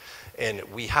industry. And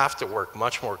we have to work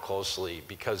much more closely,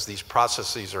 because these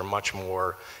processes are much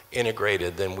more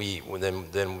integrated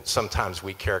than sometimes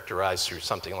we characterize through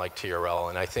something like TRL.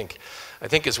 And I think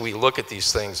as we look at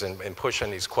these things and push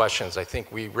on these questions, I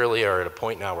think we really are at a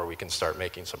point now where we can start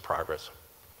making some progress.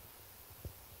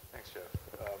 Thanks, Jeff.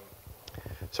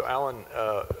 So Alan,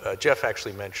 Jeff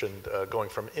actually mentioned going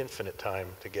from infinite time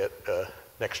to get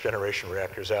next generation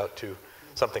reactors out to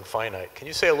something finite. Can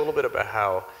you say a little bit about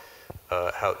how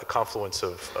the confluence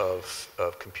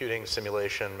of computing,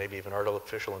 simulation, maybe even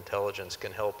artificial intelligence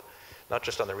can help, not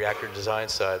just on the reactor design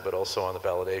side, but also on the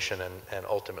validation and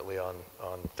ultimately on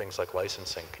things like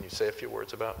licensing? Can you say a few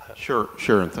words about that? Sure,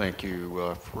 and thank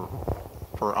you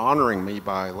for honoring me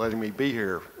by letting me be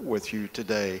here with you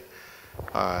today.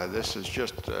 This is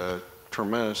just a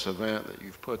tremendous event that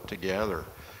you've put together.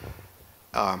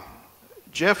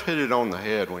 Jeff hit it on the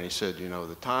head when he said, you know,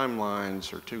 the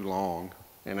timelines are too long,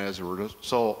 and as a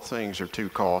result, things are too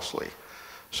costly.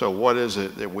 So what is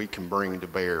it that we can bring to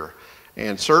bear?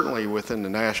 And certainly within the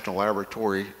National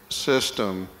Laboratory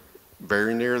system,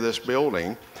 very near this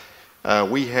building,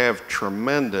 we have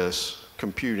tremendous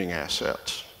computing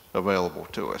assets available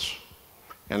to us.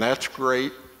 And that's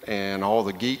great, and all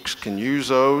the geeks can use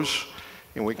those,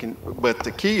 and but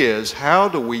the key is, how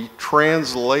do we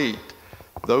translate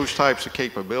those types of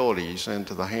capabilities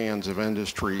into the hands of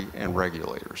industry and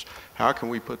regulators? How can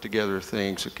we put together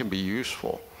things that can be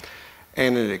useful?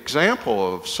 And an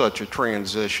example of such a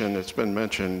transition that's been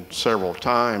mentioned several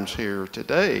times here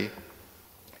today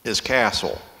is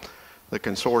CASTLE, the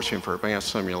Consortium for Advanced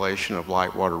Simulation of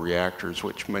Light Water Reactors,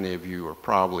 which many of you are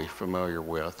probably familiar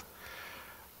with.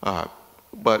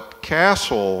 But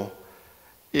CASTLE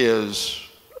is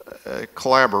a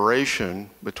collaboration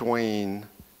between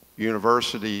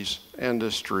universities,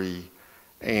 industry,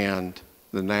 and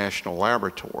the national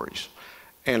laboratories.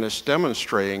 And it's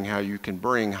demonstrating how you can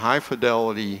bring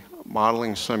high-fidelity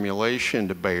modeling simulation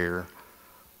to bear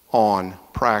on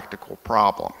practical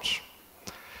problems.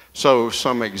 So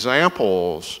some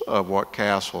examples of what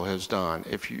CASTLE has done.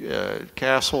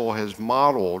 CASTLE has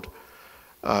modeled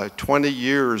 20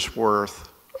 years worth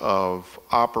of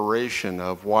operation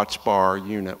of Watts Bar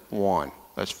Unit 1.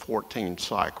 That's 14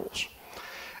 cycles.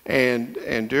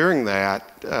 And during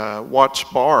that, Watts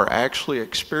Bar actually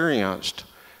experienced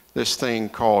this thing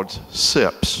called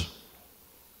SIPS.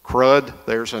 CRUD,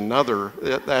 there's another,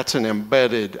 that's an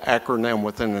embedded acronym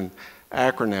within an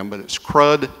acronym, but it's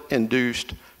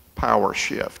CRUD-induced power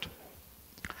shift.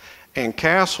 And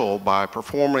CASTLE, by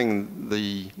performing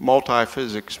the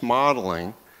multi-physics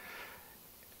modeling,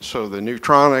 so the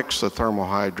neutronics, the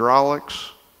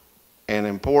thermohydraulics, and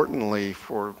importantly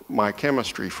for my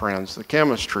chemistry friends, the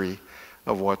chemistry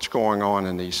of what's going on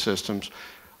in these systems,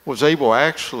 was able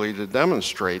actually to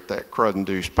demonstrate that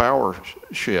CRUD-induced power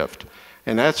shift.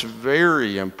 And that's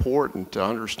very important to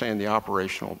understand the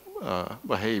operational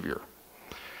behavior.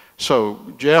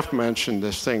 So Jeff mentioned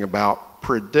this thing about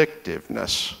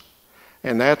predictiveness,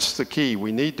 and that's the key.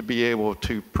 We need to be able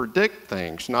to predict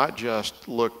things, not just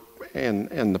look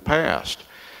in the past.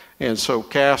 And so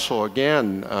Castle,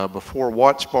 again, before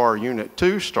Watts Bar Unit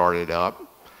 2 started up,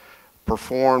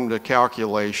 performed a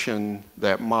calculation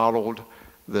that modeled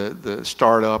the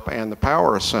startup and the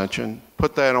power ascension,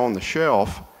 put that on the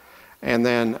shelf, and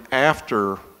then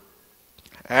after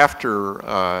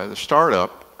the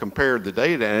startup, compared the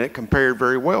data, and it compared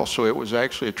very well. So it was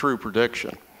actually a true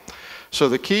prediction. So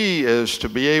the key is to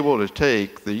be able to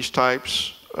take these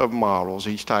types of models,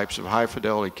 these types of high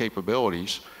fidelity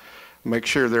capabilities, make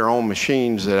sure they're on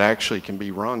machines that actually can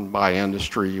be run by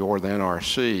industry or the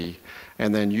NRC,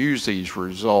 and then use these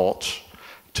results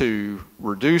to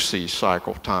reduce these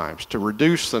cycle times, to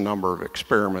reduce the number of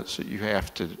experiments that you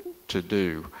have to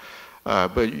do.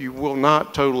 But you will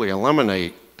not totally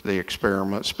eliminate the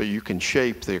experiments, but you can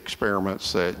shape the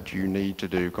experiments that you need to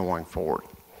do going forward.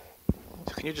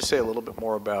 So can you just say a little bit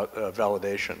more about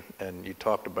validation? And you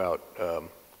talked about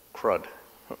CRUD,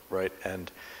 right?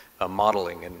 And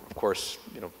modeling, and of course,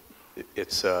 you know,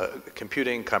 it's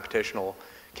computing, computational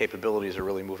capabilities are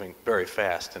really moving very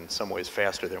fast, in some ways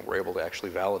faster than we're able to actually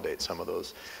validate some of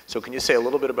those. So can you say a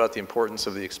little bit about the importance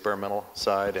of the experimental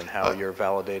side and how you're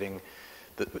validating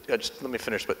just let me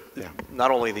finish, but yeah,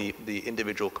 not only the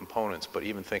individual components, but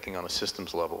even thinking on a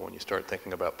systems level, when you start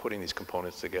thinking about putting these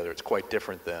components together, it's quite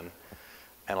different than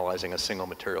analyzing a single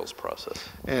materials process.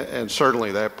 And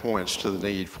certainly that points to the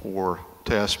need for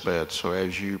test beds. So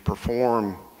as you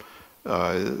perform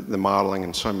the modeling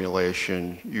and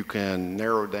simulation, you can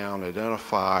narrow down,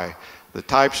 identify the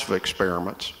types of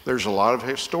experiments. There's a lot of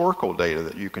historical data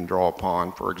that you can draw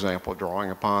upon, for example, drawing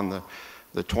upon the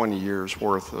 20 years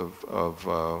worth of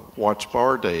Watts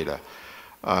bar data.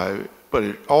 But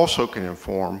it also can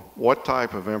inform what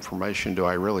type of information do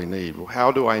I really need? How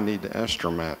do I need to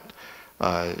instrument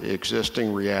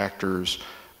existing reactors,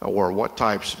 or what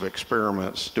types of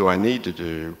experiments do I need to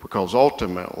do? Because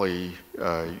ultimately,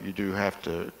 you do have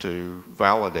to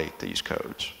validate these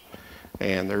codes.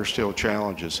 And there's still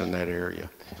challenges in that area.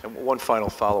 And one final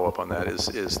follow-up on that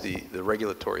is the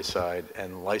regulatory side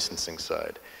and licensing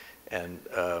side. And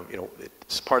you know,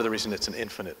 it's part of the reason it's an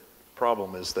infinite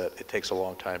problem is that it takes a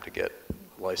long time to get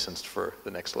licensed for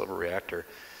the next level reactor.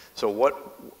 So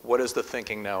what is the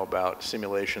thinking now about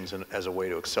simulations as a way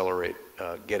to accelerate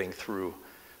getting through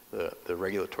the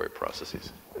regulatory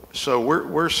processes? So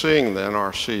we're seeing the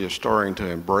NRC is starting to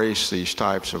embrace these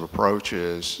types of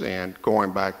approaches, and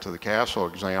going back to the Castle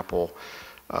example,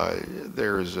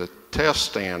 there is a test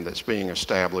stand that's being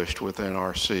established with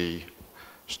NRC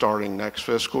starting next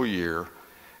fiscal year,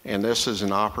 and this is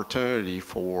an opportunity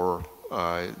for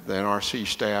the NRC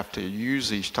staff to use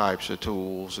these types of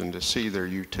tools and to see their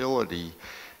utility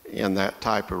in that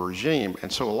type of regime. And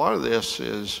so a lot of this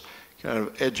is kind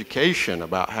of education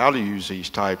about how to use these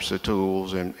types of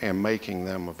tools and making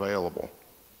them available.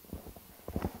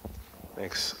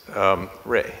 Thanks.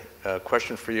 Ray, a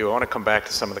question for you. I want to come back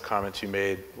to some of the comments you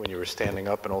made when you were standing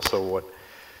up, and also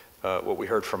what we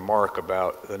heard from Mark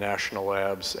about the national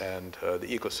labs and the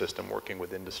ecosystem working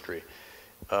with industry.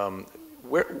 From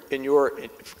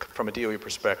a DOE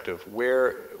perspective,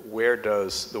 where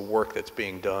does the work that's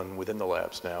being done within the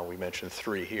labs now? We mentioned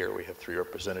 3 here. We have 3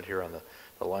 represented here on the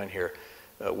line here.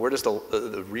 Where does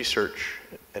the research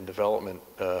and development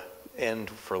end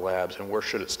for labs, and where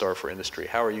should it start for industry?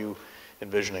 How are you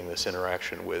envisioning this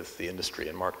interaction with the industry?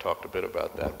 And Mark talked a bit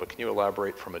about that, but can you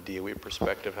elaborate from a DOE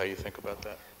perspective how you think about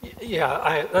that?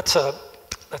 Yeah,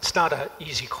 that's not an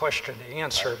easy question to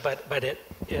answer, but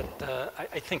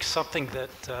I think something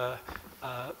that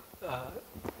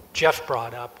Jeff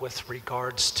brought up with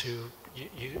regards to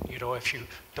you know, if you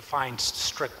define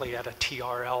strictly at a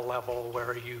TRL level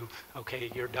where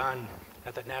you're done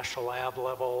at the national lab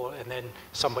level, and then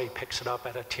somebody picks it up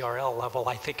at a TRL level,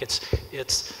 I think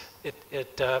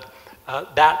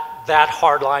that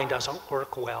hard line doesn't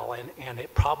work well, and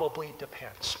it probably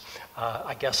depends.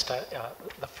 I guess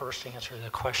the first answer to the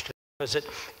question is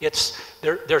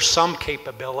there's some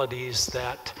capabilities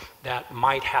that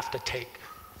might have to take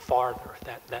farther,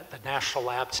 that the national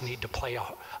labs need to play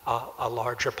a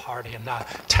larger part in.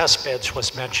 Test beds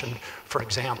was mentioned, for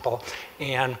example,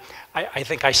 and I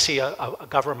think I see a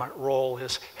government role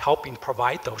is helping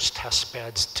provide those test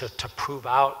beds to prove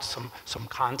out some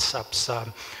concepts.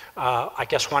 I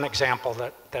guess one example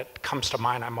that comes to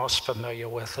mind I'm most familiar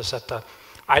with is at the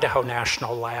Idaho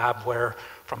National Lab, where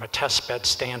from a test bed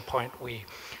standpoint, we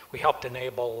helped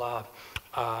enable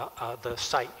the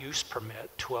site use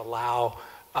permit to allow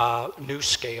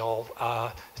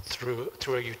NuScale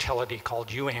through a utility called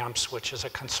UAMPS, which is a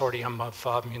consortium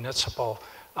of municipal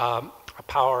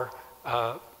power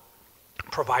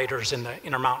providers in the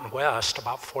Intermountain West,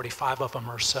 about 45 of them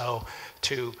or so,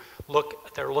 to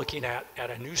look. They're looking at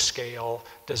a new scale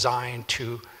designed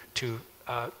to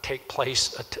take place,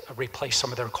 to replace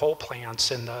some of their coal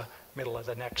plants in the middle of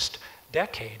the next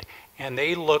decade. And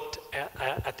they looked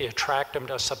at the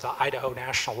attractiveness of the Idaho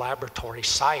National Laboratory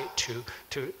site to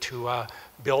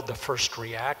build the first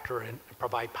reactor and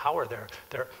provide power there.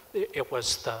 It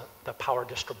was the power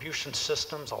distribution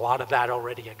systems. A lot of that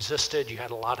already existed. You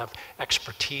had a lot of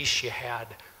expertise. You had,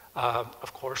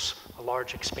 of course, a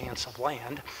large expanse of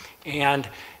land, and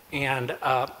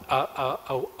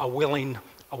a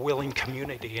willing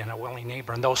community and a willing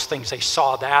neighbor. And those things, they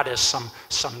saw that as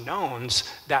some knowns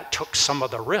that took some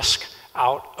of the risk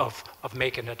out of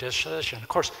making a decision. Of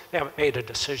course, they haven't made a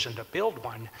decision to build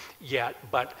one yet,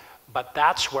 but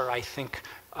that's where I think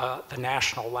the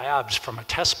national labs, from a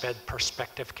testbed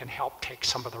perspective, can help take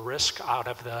some of the risk out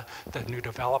of the new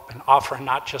development, offering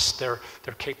not just their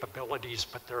capabilities,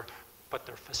 but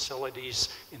their facilities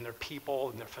and their people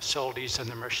and their facilities and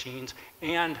their machines,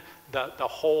 and the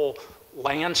whole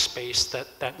land space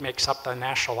that makes up the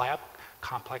national lab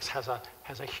complex has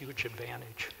a huge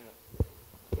advantage.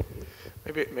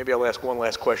 Maybe I'll ask one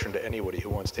last question to anybody who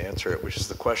wants to answer it, which is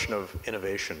the question of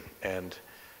innovation. And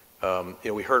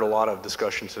we heard a lot of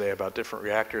discussion today about different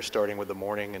reactors, starting with the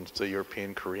morning and the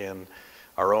European, Korean,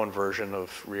 our own version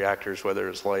of reactors, whether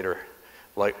it's light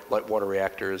water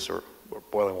reactors or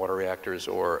boiling water reactors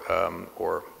or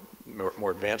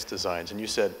more advanced designs. And you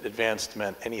said advanced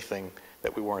meant anything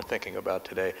that we weren't thinking about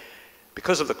today.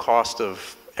 Because of the cost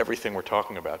of everything we're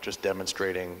talking about, just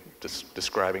demonstrating,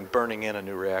 describing, burning in a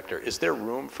new reactor, is there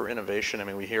room for innovation? I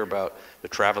mean, we hear about the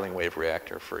traveling wave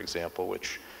reactor, for example,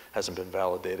 which hasn't been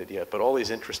validated yet, but all these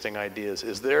interesting ideas.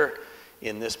 Is there,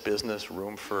 in this business,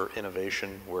 room for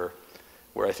innovation where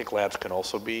I think labs can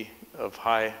also be of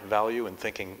high value in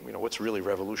thinking, what's really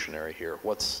revolutionary here?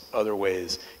 What's other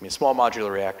ways? I mean, small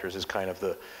modular reactors is kind of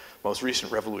the most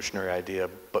recent revolutionary idea,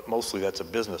 but mostly that's a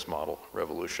business model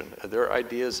revolution. Are there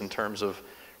ideas in terms of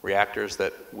reactors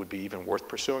that would be even worth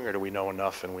pursuing, or do we know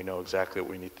enough and we know exactly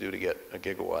what we need to do to get a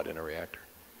gigawatt in a reactor?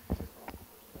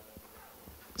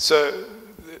 So,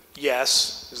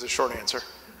 yes, is the short answer.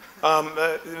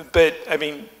 But I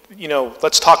mean,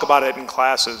 let's talk about it in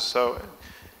classes. So,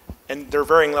 and there are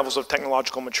varying levels of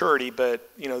technological maturity, but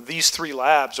these three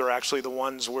labs are actually the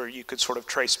ones where you could sort of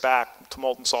trace back to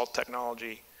molten salt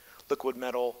technology, liquid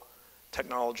metal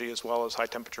technology, as well as high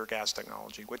temperature gas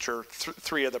technology, which are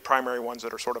three of the primary ones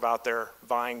that are sort of out there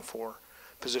vying for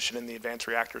position in the advanced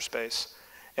reactor space.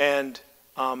 And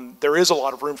there is a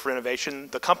lot of room for innovation.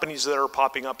 The companies that are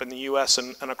popping up in the US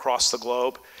and across the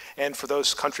globe, and for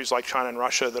those countries like China and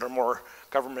Russia that are more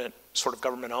government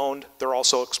owned, they're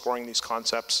also exploring these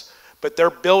concepts. But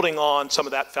they're building on some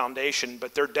of that foundation,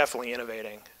 but they're definitely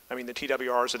innovating. I mean, the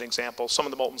TWR is an example. Some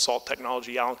of the molten salt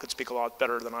technology, Alan could speak a lot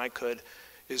better than I could,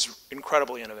 is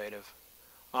incredibly innovative.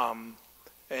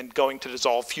 And going to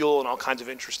dissolve fuel and all kinds of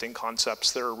interesting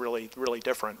concepts that are really, really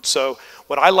different. So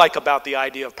what I like about the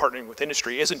idea of partnering with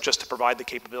industry isn't just to provide the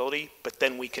capability, but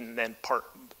then we can then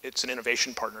it's an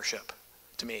innovation partnership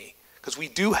to me. Because we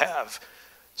do have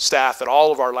staff at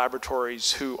all of our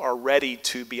laboratories who are ready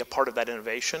to be a part of that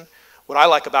innovation. What I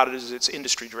like about it is it's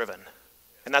industry driven.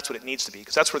 And that's what it needs to be,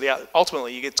 because that's where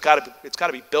ultimately it's got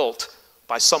to be built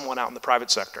by someone out in the private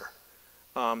sector.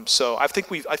 So I think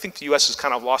the U.S. has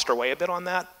kind of lost our way a bit on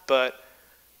that, but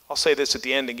I'll say this at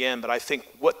the end again, but I think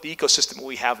what the ecosystem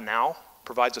we have now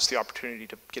provides us the opportunity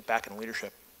to get back in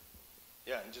leadership.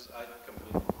 Yeah,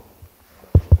 and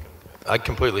I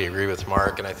completely agree with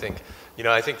Mark, and I think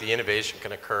the innovation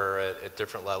can occur at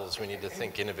different levels. We need to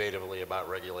think innovatively about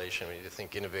regulation. We need to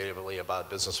think innovatively about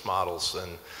business models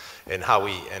and how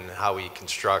we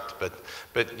construct. But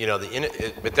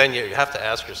then you have to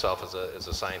ask yourself as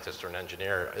a scientist or an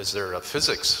engineer: is there a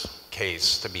physics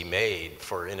case to be made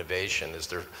for innovation? Is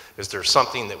there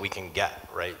something that we can get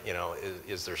right?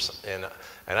 Is there? And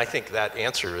I think that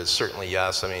answer is certainly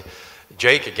yes. I mean,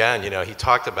 Jake, again, he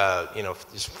talked about,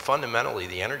 just fundamentally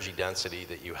the energy density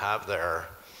that you have there.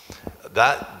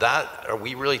 Are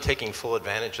we really taking full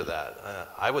advantage of that?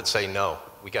 I would say no.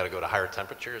 We got to go to higher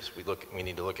temperatures. We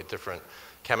need to look at different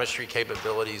chemistry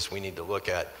capabilities. We need to look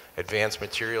at advanced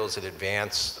materials and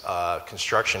advanced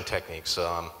construction techniques.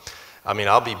 I mean,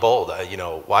 I'll be bold.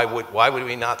 Why would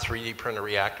we not 3D print a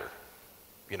reactor?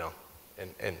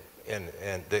 And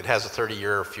it has a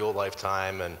 30-year fuel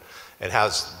lifetime, and it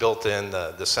has built in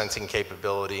the sensing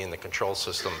capability and the control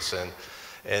systems, and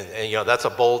that's a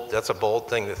bold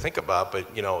thing to think about. But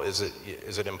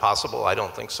is it impossible? I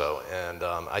don't think so. And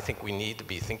I think we need to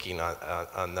be thinking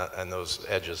on those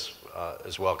edges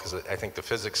as well, because I think the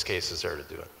physics case is there to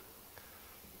do it.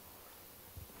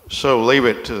 So leave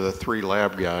it to the 3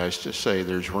 lab guys to say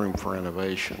there's room for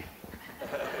innovation.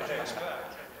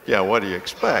 Yeah, what do you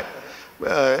expect?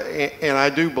 And I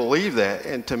do believe that.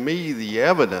 And to me, the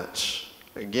evidence,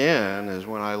 again, is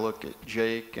when I look at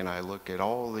Jake and I look at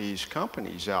all these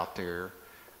companies out there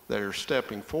that are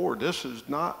stepping forward, this is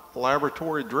not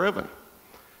laboratory driven.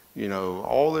 You know,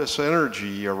 all this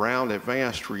energy around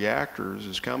advanced reactors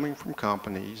is coming from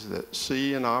companies that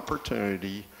see an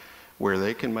opportunity where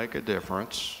they can make a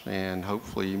difference and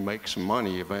hopefully make some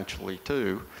money eventually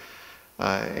too,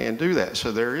 and do that.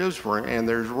 So there is room, and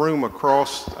there's room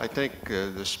across, I think,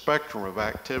 the spectrum of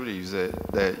activities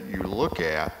that you look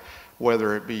at,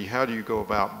 whether it be how do you go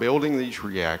about building these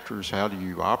reactors, how do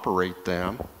you operate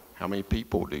them, how many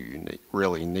people do you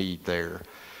really need there,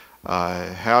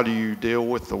 how do you deal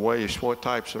with the waste, what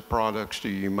types of products do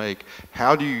you make,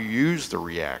 how do you use the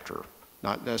reactor?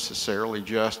 Not necessarily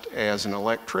just as an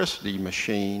electricity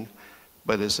machine,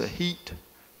 but as a heat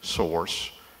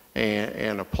source,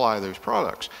 and apply those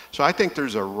products. So I think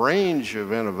there's a range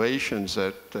of innovations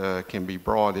that can be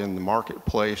brought in the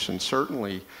marketplace, and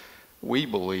certainly we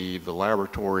believe the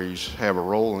laboratories have a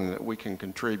role in that we can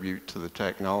contribute to the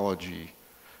technology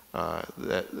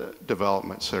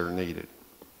developments that are needed.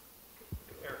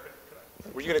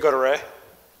 Were you going to go to Ray?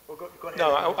 Well, go ahead.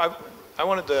 No, I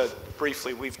wanted to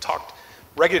briefly, we've talked,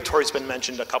 regulatory has been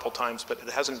mentioned a couple times, but it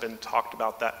hasn't been talked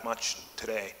about that much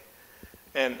today.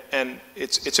 And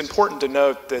it's important to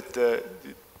note that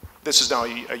this is now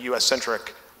a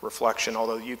US-centric reflection,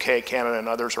 although the UK, Canada, and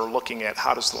others are looking at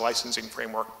how does the licensing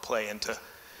framework play into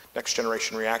next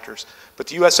generation reactors. But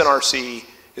the US NRC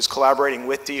is collaborating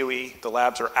with DOE. The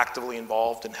labs are actively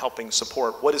involved in helping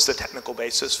support what is the technical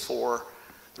basis for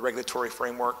the regulatory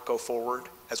framework go forward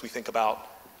as we think about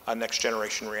next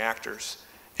generation reactors.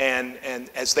 And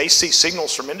as they see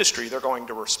signals from industry, they're going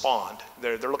to respond.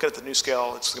 They're looking at the new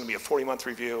scale. It's going to be a 40-month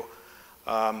review.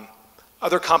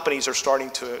 Other companies are starting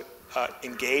to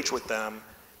engage with them.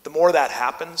 The more that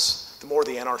happens, the more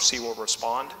the NRC will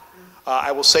respond.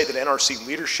 I will say that NRC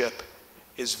leadership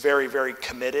is very, very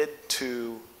committed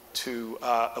to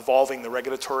evolving the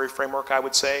regulatory framework, I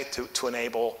would say, to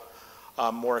enable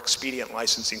more expedient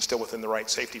licensing still within the right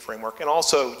safety framework. And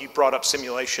also, you brought up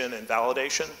simulation and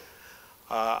validation.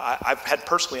 I've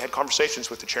personally had conversations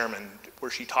with the chairman where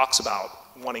she talks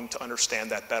about wanting to understand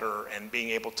that better and being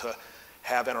able to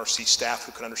have NRC staff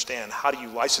who can understand how do you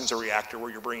license a reactor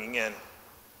where you're bringing in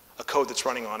a code that's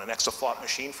running on an exaflop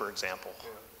machine, for example.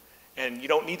 And you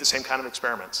don't need the same kind of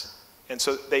experiments. And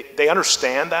so they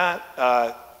understand that.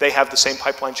 They have the same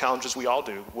pipeline challenges we all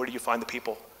do. Where do you find the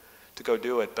people to go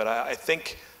do it? But I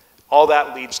think all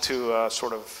that leads to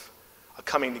sort of a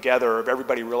coming together of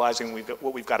everybody realizing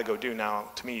what we've got to go do now.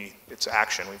 To me, it's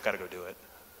action. We've got to go do it.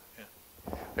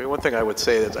 Yeah. I mean, one thing I would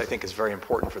say that I think is very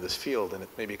important for this field, and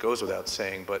maybe it goes without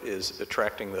saying, but is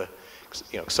attracting the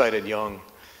excited young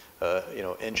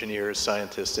engineers,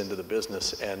 scientists into the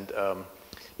business. And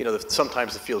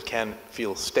sometimes the field can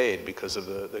feel staid because of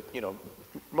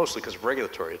mostly because of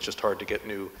regulatory. It's just hard to get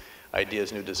new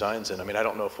ideas, new designs in. I mean, I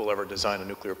don't know if we'll ever design a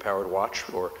nuclear-powered watch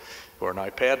or an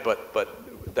iPad,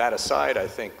 but that aside, I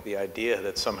think the idea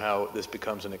that somehow this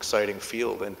becomes an exciting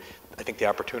field, and I think the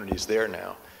opportunity is there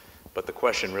now. But the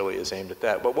question really is aimed at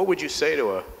that. But what would you say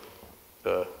to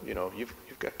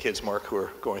you've got kids, Mark, who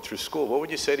are going through school. What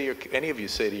would you say to any of you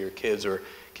say to your kids or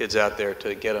kids out there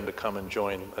to get them to come and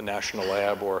join a national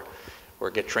lab or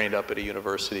get trained up at a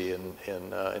university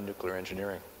in nuclear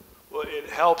engineering? Well, it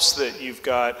helps that you've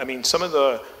got, I mean, some of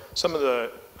the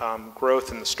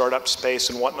growth in the startup space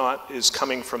and whatnot is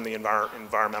coming from the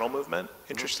environmental movement,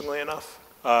 interestingly enough.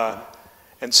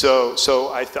 And so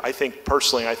I think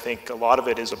personally, I think a lot of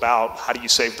it is about how do you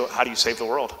save the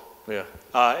world? Yeah.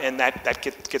 And that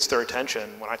gets their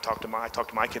attention when I talk to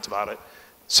my kids about it.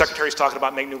 Secretary's talking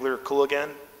about make nuclear cool again.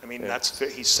 I mean,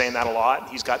 he's saying that a lot.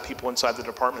 He's got people inside the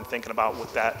department thinking about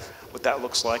what that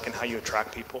looks like and how you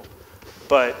attract people.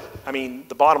 But I mean,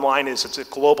 the bottom line is it's a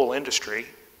global industry,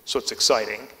 so it's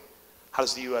exciting. How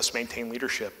does the U.S. maintain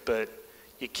leadership? But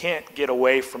you can't get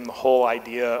away from the whole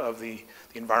idea of the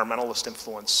environmentalist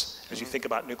influence as you think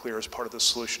about nuclear as part of the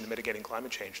solution to mitigating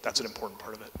climate change. That's an important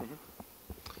part of it.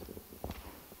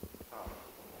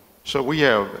 So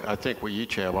I think we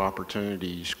each have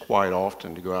opportunities quite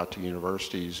often to go out to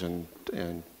universities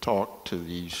and talk to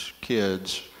these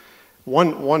kids.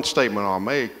 One statement I'll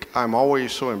make, I'm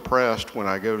always so impressed when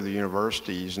I go to the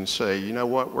universities and say, you know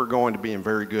what, we're going to be in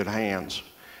very good hands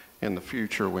in the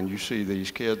future when you see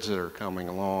these kids that are coming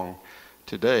along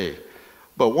today.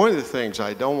 But one of the things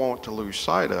I don't want to lose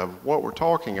sight of, what we're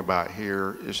talking about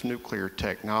here is nuclear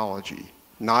technology,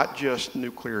 not just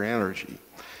nuclear energy.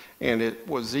 And it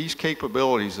was these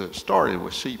capabilities that started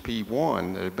with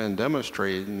CP1 that have been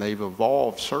demonstrated, and they've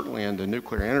evolved certainly into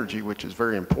nuclear energy, which is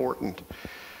very important,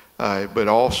 but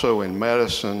also in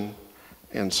medicine,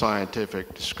 in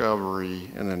scientific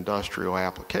discovery, and industrial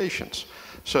applications.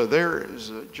 So there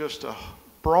is just a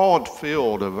broad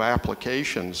field of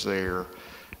applications there.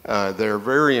 They're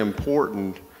very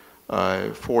important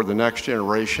for the next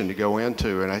generation to go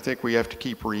into, and I think we have to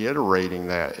keep reiterating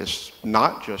that. It's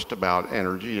not just about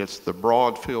energy, it's the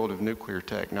broad field of nuclear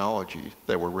technology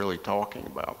that we're really talking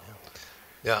about.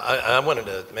 Yeah, I wanted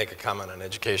to make a comment on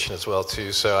education as well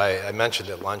too. So I mentioned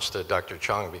at lunch to Dr.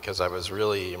 Chung because I was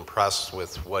really impressed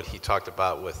with what he talked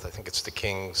about with, I think it's the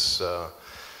King's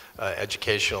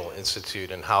Educational Institute,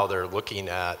 and how they're looking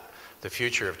at the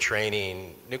future of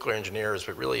training nuclear engineers,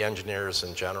 but really engineers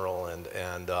in general.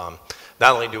 And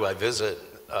not only do I visit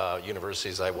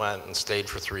universities, I went and stayed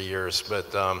for 3 years,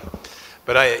 but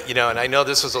I, you know, and I know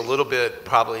this is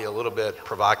probably a little bit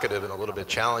provocative and a little bit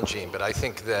challenging, but I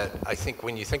think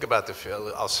when you think about the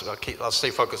field, I'll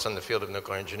stay focused on the field of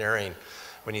nuclear engineering.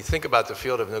 When you think about the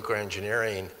field of nuclear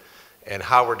engineering and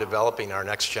how we're developing our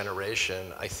next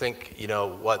generation, I think, you know,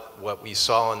 what we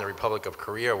saw in the Republic of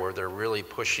Korea, where they're really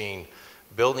pushing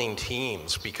building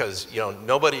teams, because, you know,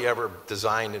 nobody ever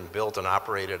designed and built and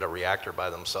operated a reactor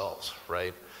by themselves,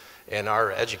 right? And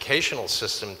our educational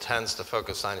system tends to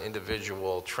focus on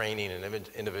individual training and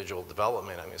individual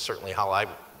development. I mean, certainly how I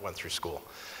went through school.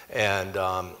 And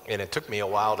it took me a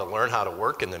while to learn how to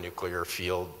work in the nuclear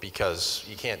field, because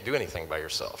you can't do anything by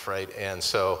yourself, right? And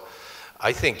so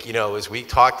I think, you know, as we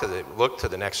look to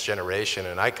the next generation,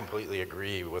 and I completely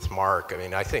agree with Mark. I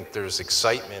mean, I think there's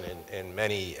excitement in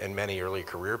many early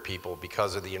career people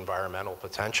because of the environmental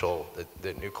potential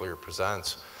that nuclear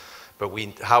presents. But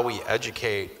how we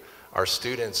educate our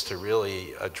students to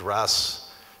really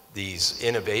address these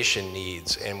innovation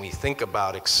needs, and we think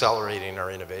about accelerating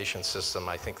our innovation system,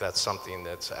 I think that's something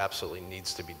that's absolutely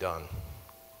needs to be done.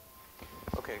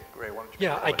 Okay, great. Why don't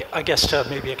you I guess to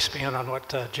maybe expand on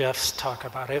what Jeff's talking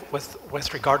about it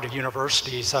with regard to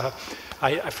universities,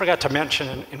 I forgot to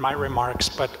mention in my remarks,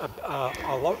 but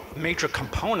a major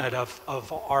component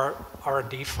of our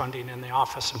R&D funding in the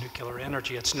Office of Nuclear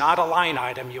Energy, it's not a line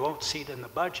item, you won't see it in the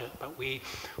budget, but we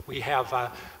apply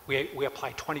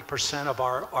 20% of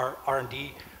our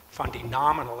R&D funding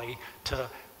nominally to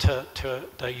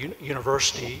the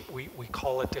university. We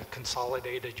call it the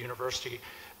Consolidated University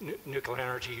Nuclear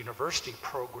Energy University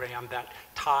program, that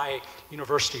tie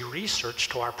university research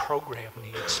to our program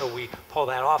needs. So we pull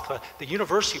that off. The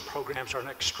university programs are an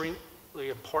extremely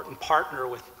important partner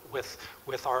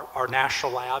with our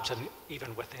national labs and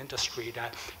even with industry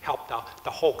to help the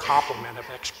whole complement of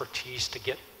expertise to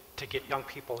get young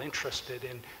people interested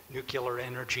in nuclear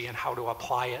energy and how to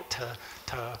apply it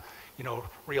to you know,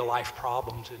 real life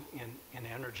problems in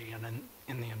energy and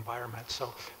in the environment.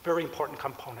 So very important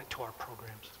component to our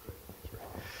programs.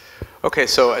 Okay,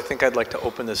 so I think I'd like to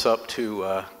open this up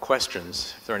to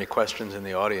questions. If there are any questions in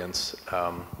the audience.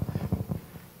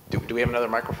 Do we have another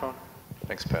microphone?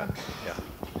 Thanks, Pat.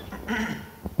 Yeah.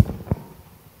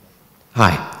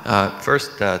 Hi.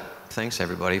 First, thanks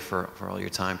everybody for all your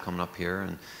time coming up here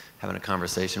and having a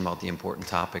conversation about the important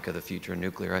topic of the future of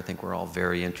nuclear. I think we're all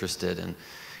very interested, and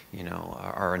you know,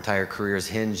 our entire careers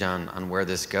hinge on where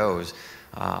this goes.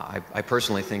 I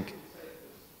personally think.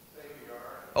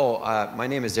 My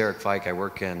name is Eric Fike. I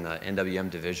work in the NWM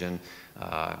division.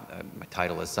 My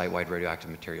title is Site-Wide Radioactive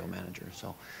Material Manager.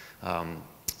 So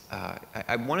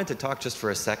I wanted to talk just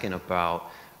for a second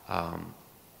about,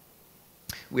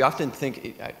 we often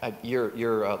think,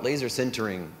 your laser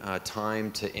sintering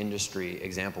time to industry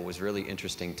example was really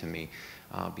interesting to me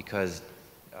because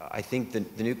I think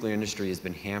the nuclear industry has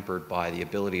been hampered by the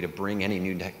ability to bring any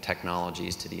new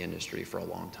technologies to the industry for a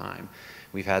long time.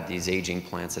 We've had these aging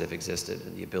plants that have existed,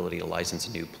 and the ability to license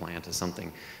a new plant is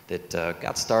something that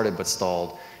got started but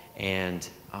stalled. And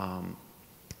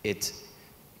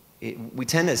we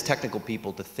tend as technical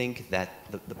people to think that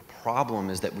the problem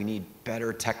is that we need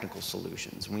better technical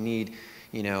solutions. We need,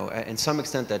 you know, in some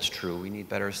extent that's true. We need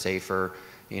better, safer,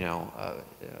 you know,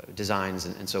 designs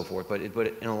and so forth. But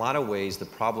in a lot of ways, the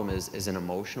problem is an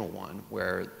emotional one,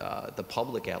 where the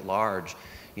public at large,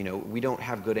 you know, we don't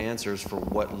have good answers for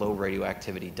what low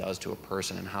radioactivity does to a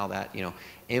person and how that, you know,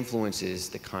 influences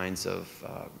the kinds of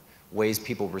ways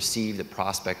people receive the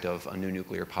prospect of a new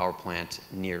nuclear power plant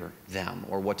near them,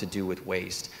 or what to do with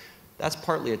waste. That's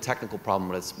partly a technical problem,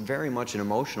 but it's very much an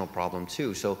emotional problem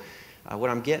too. So what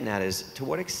I'm getting at is, to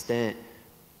what extent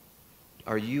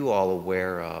are you all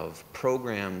aware of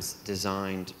programs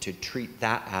designed to treat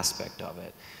that aspect of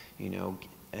it? You know,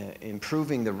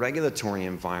 improving the regulatory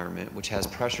environment, which has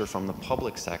pressure from the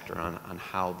public sector on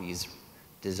how these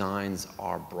designs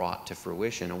are brought to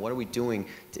fruition, and what are we doing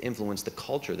to influence the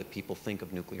culture that people think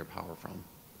of nuclear power from?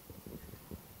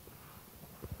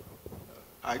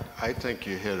 I think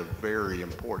you hit a very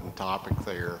important topic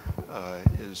there,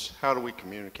 is how do we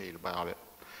communicate about it?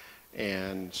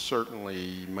 And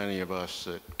certainly many of us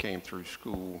that came through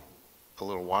school a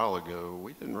little while ago,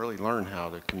 we didn't really learn how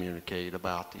to communicate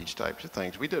about these types of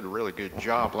things. We did a really good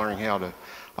job learning how to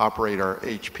operate our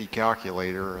HP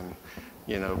calculator and,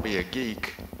 you know, be a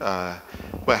geek. But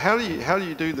how do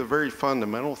you do the very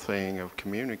fundamental thing of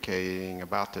communicating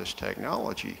about this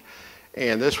technology?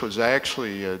 And this was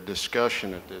actually a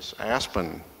discussion at this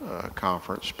Aspen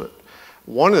conference, but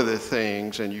one of the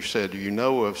things, and you said, do you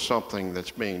know of something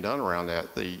that's being done around that?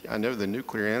 I know the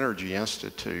Nuclear Energy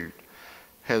Institute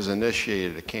has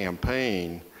initiated a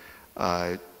campaign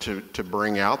to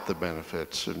bring out the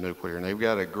benefits of nuclear. And they've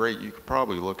got a great, you could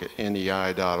probably look at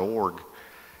nei.org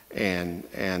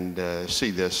and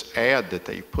see this ad that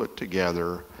they put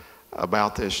together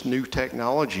about this new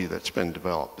technology that's been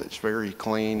developed. It's very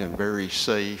clean and very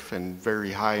safe and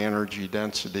very high energy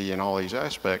density and all these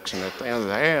aspects. And at the end of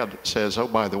the ad, it says, oh,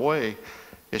 by the way,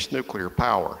 it's nuclear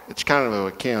power. It's kind of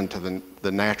akin to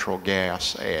the natural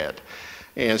gas ad.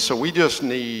 And so we just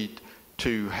need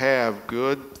to have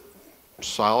good,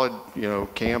 solid, you know,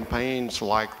 campaigns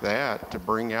like that to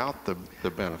bring out the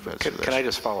benefits of this. Can I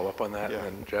just follow up on that, Yeah.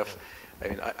 and Jeff? I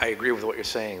mean, I agree with what you're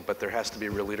saying, but there has to be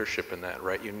real leadership in that,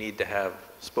 right? You need to have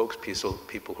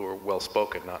spokespeople who are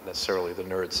well-spoken, not necessarily the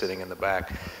nerd sitting in the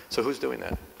back. So who's doing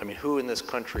that? I mean, who in this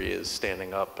country is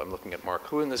standing up? I'm looking at Mark.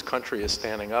 Who in this country is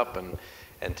standing up and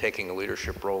taking a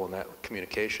leadership role in that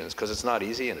communications? Because it's not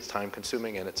easy, and it's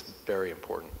time-consuming, and it's very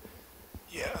important.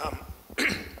 Yeah,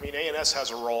 I mean, ANS has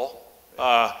a role,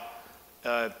 but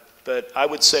I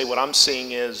would say what I'm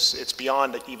seeing is it's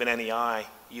beyond even NEI.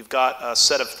 You've got a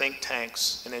set of think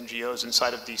tanks and NGOs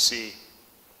inside of DC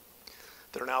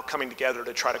that are now coming together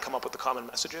to try to come up with the common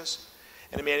messages.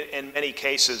 And in many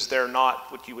cases, they're not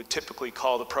what you would typically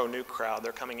call the pro-nuke crowd.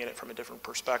 They're coming in it from a different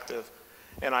perspective.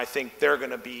 And I think they're going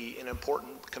to be an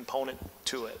important component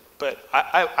to it. But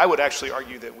I would actually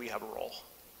argue that we have a role.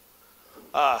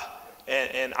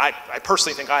 And I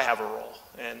personally think I have a role.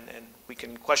 And we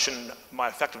can question my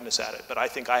effectiveness at it, but I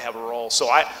think I have a role. So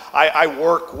I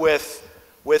work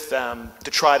with them to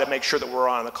try to make sure that we're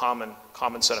on a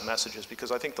common set of messages,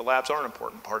 because I think the labs are an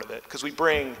important part of it, because we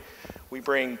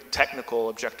bring technical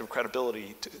objective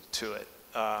credibility to it,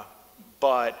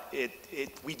 but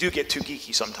we do get too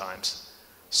geeky sometimes.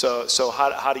 So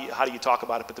how do you talk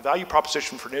about it? But the value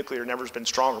proposition for nuclear never has been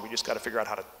stronger. We just got to figure out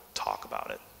how to talk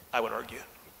about it, I would argue.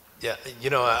 Yeah, you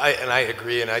know, I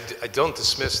agree, and I don't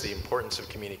dismiss the importance of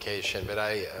communication, but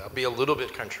I'll be a little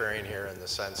bit contrarian here in the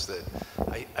sense that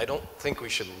I don't think we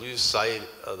should lose sight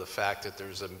of the fact that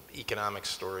there's an economic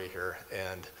story here,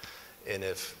 and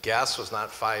if gas was not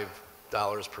 $5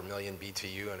 per million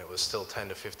BTU and it was still $10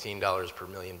 to $15 per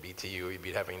million BTU, we'd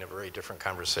be having a very different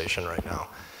conversation right now.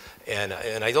 And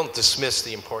I don't dismiss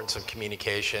the importance of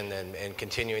communication and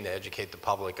continuing to educate the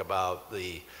public about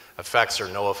the effects or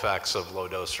no effects of low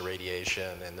dose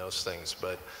radiation and those things.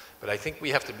 But I think we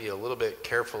have to be a little bit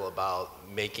careful about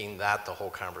making that the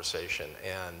whole conversation.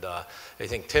 And I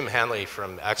think Tim Hanley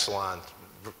from Exelon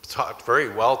talked very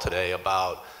well today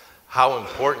about how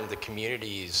important the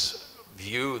communities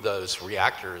view those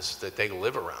reactors that they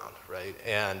live around, right?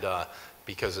 And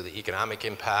because of the economic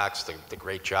impacts, the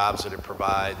great jobs that it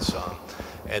provides,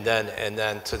 and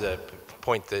then to the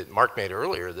point that Mark made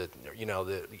earlier, that you know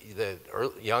the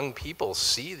young people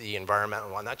see the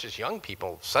environmental, well, not just young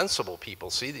people, sensible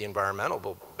people see the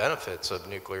environmental benefits of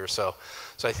nuclear. So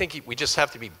I think we just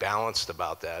have to be balanced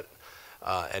about that,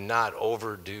 and not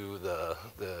overdo the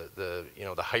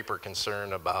hyper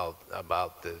concern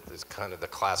about this kind of the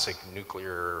classic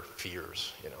nuclear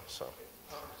fears, you know. So.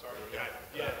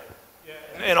 Yeah.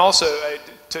 And also,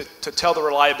 to tell the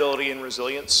reliability and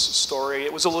resilience story,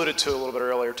 it was alluded to a little bit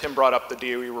earlier. Tim brought up the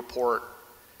DOE report.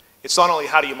 It's not only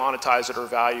how do you monetize it or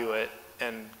value it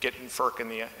and get in FERC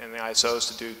and the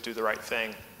ISOs to do the right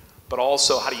thing, but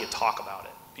also how do you talk about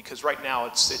it? Because right now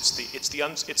it's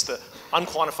the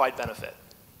unquantified benefit.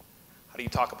 How do you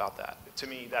talk about that? To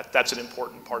me, that's an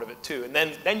important part of it too. And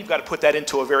then you've got to put that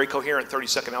into a very coherent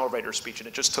 30-second elevator speech, and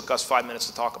it just took us 5 minutes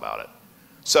to talk about it.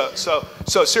 So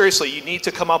seriously, you need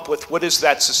to come up with what is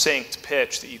that succinct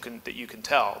pitch that you can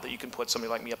tell, that you can put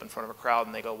somebody like me up in front of a crowd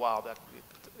and they go, wow, that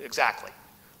exactly,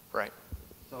 right?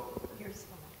 So here's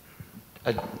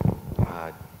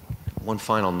One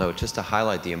final note, just to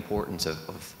highlight the importance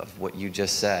of what you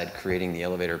just said, creating the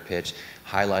elevator pitch,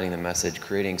 highlighting the message,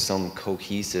 creating some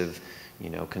cohesive,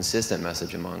 consistent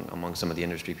message among some of the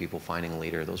industry people, finding a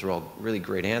leader. Those are all really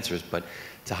great answers, but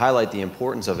to highlight the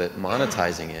importance of it,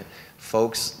 monetizing it,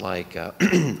 folks like,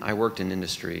 I worked in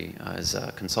industry as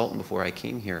a consultant before I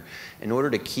came here. In order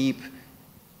to keep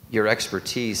your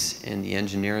expertise in the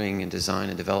engineering and design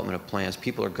and development of plants,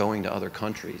 people are going to other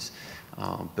countries.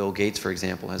 Bill Gates, for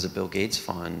example, has a Bill Gates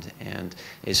Fund and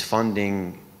is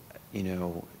funding,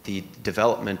 the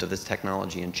development of this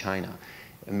technology in China.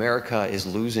 America is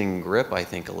losing grip, I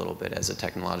think, a little bit as a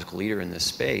technological leader in this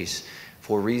space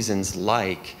for reasons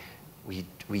like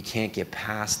we can't get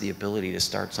past the ability to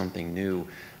start something new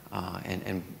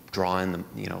and draw in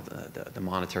the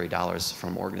monetary dollars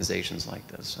from organizations like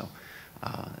this. So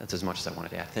that's as much as I wanted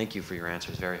to add. Thank you for your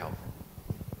answers. Very helpful.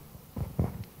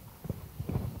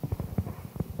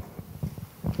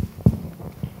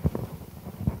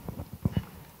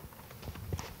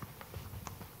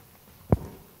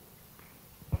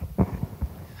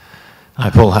 Hi,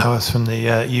 Paul Howarth from the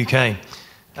UK.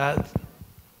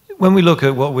 When we look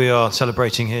at what we are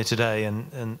celebrating here today,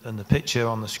 and the picture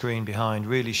on the screen behind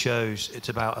really shows it's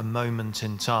about a moment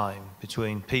in time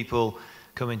between people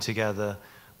coming together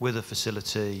with a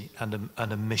facility and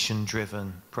a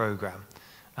mission-driven program.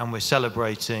 And we're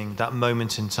celebrating that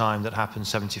moment in time that happened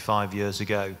 75 years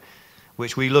ago,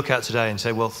 which we look at today and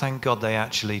say, well, thank God they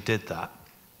actually did that,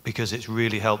 because it's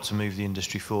really helped to move the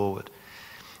industry forward.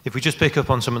 If we just pick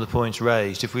up on some of the points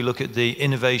raised, if we look at the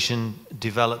innovation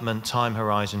development time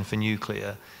horizon for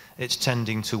nuclear, it's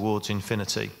tending towards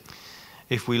infinity.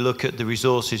 If we look at the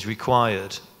resources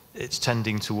required, it's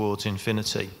tending towards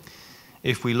infinity.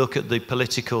 If we look at the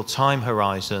political time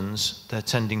horizons, they're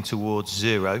tending towards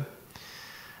zero.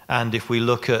 And if we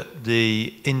look at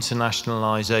the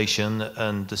internationalization,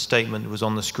 and the statement was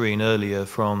on the screen earlier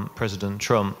from President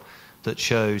Trump that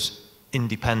shows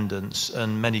independence,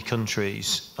 and many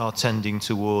countries are tending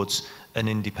towards an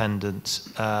independent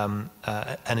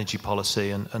energy policy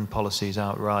and policies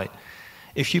outright.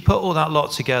 If you put all that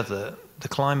lot together, the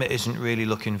climate isn't really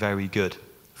looking very good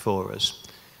for us.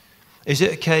 Is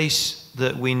it a case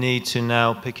that we need to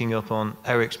now, picking up on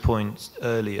Eric's point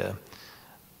earlier,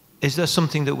 is there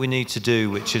something that we need to do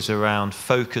which is around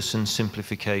focus and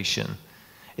simplification?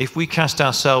 If we cast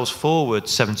ourselves forward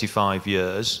 75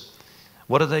 years,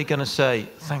 what are they going to say?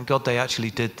 Thank God they actually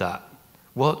did that.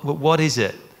 What is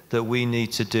it that we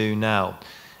need to do now?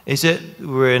 Is it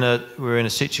we're in a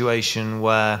situation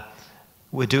where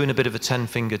we're doing a bit of a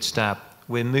 10-fingered stab?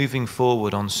 We're moving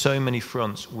forward on so many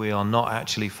fronts. We are not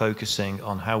actually focusing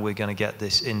on how we're going to get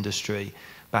this industry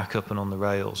back up and on the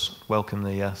rails. Welcome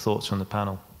the thoughts from the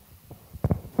panel.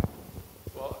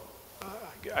 Well,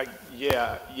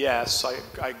 yes,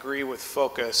 I agree with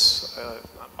focus.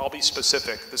 I'll be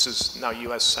specific. This is now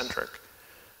US-centric.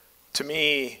 To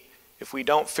me, if we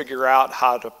don't figure out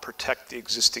how to protect the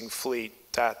existing fleet,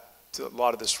 that a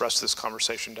lot of this rest of this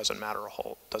conversation doesn't matter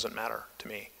to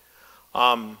me.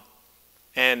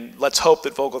 And let's hope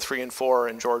that Vogtle 3 and 4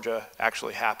 in Georgia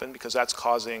actually happen, because that's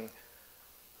causing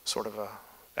sort of a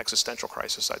existential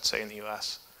crisis, I'd say, in the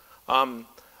US.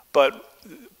 But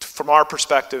from our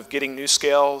perspective, getting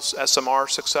NuScale's SMR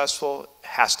successful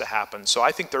has to happen. So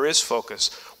I think there is focus.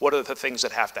 What are the things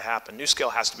that have to happen?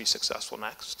 NuScale has to be successful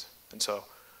next. And so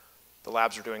the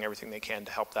labs are doing everything they can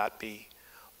to help that be.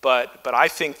 But I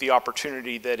think the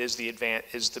opportunity that is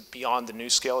the beyond the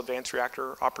NuScale advanced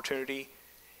reactor opportunity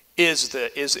that's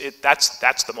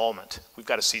the moment. We've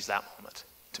got to seize that moment,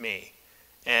 to me.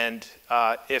 And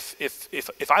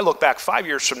if I look back 5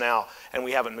 years from now and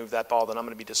we haven't moved that ball, then I'm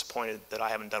going to be disappointed that I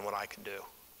haven't done what I can do.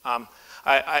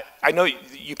 I know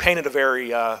you painted a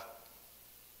very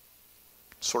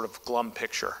sort of glum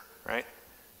picture, right?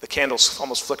 The candles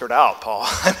almost flickered out, Paul.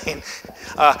 I mean,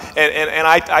 and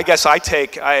I guess I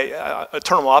take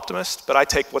eternal optimist, but I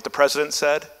take what the president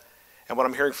said and what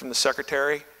I'm hearing from the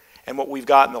secretary and what we've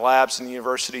got in the labs and the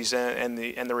universities and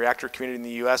the reactor community in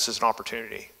the U.S. is an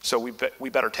opportunity. So we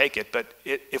better take it. But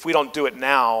if we don't do it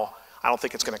now, I don't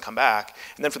think it's going to come back.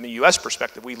 And then from the U.S.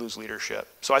 perspective, we lose leadership.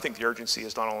 So I think the urgency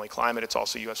is not only climate, it's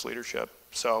also U.S. leadership.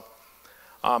 So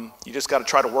you just got to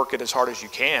try to work it as hard as you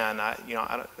can.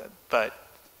 But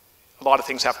a lot of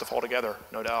things have to fall together,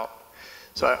 no doubt.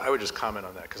 So I would just comment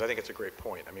on that, because I think it's a great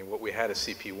point. I mean, what we had at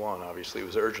CP1, obviously,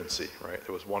 was urgency, right?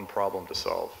 There was one problem to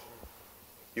solve.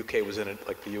 UK was in it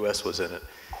like the US was in it.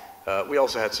 We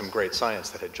also had some great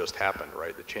science that had just happened,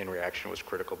 right? The chain reaction was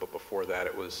critical, but before that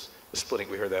it was the splitting.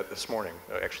 We heard that this morning.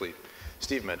 Actually,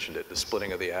 Steve mentioned it, the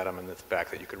splitting of the atom and the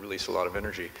fact that you could release a lot of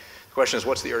energy. The question is,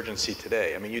 what's the urgency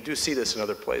today? I mean, you do see this in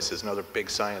other places, in other big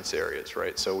science areas,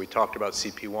 right? So we talked about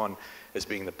CP1 as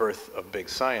being the birth of big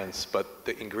science, but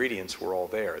the ingredients were all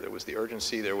there. There was the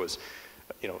urgency, there was,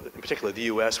 you know, in particular the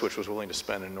US, which was willing to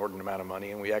spend an inordinate amount of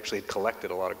money, and we actually had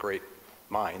collected a lot of great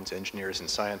minds, engineers and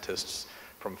scientists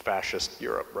from fascist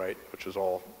Europe, right? Which was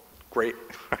all great,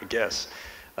 I guess.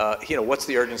 You know, what's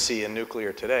the urgency in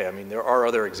nuclear today? I mean, there are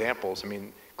other examples. I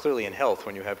mean, clearly in health,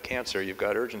 when you have cancer, you've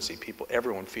got urgency.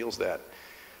 Everyone feels that.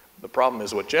 The problem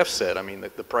is what Jeff said. I mean,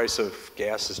 the price of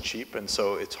gas is cheap, and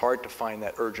so it's hard to find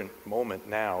that urgent moment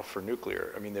now for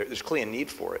nuclear. I mean, there's clearly a need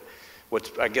for it.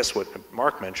 I guess what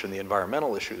Mark mentioned, the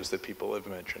environmental issues that people have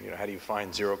mentioned. You know, how do you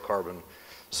find zero carbon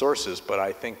sources? But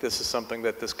I think this is something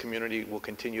that this community will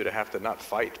continue to have to not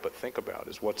fight, but think about,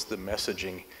 is what's the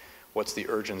messaging, what's the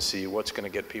urgency, what's going to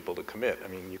get people to commit? I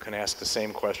mean, you can ask the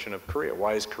same question of Korea.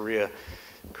 Why is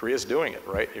Korea's doing it,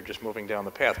 right? You're just moving down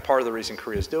the path. Part of the reason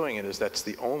Korea's doing it is that's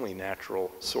the only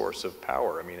natural source of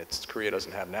power. I mean, Korea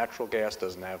doesn't have natural gas,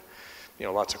 doesn't have, you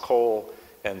know, lots of coal,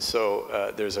 and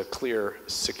so there's a clear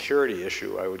security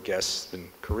issue, I would guess, in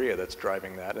Korea that's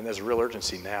driving that, and there's a real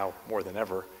urgency now more than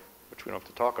ever, which we don't have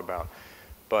to talk about.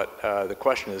 But the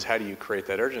question is, how do you create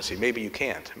that urgency? Maybe you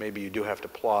can't. Maybe you do have to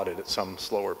plod it at some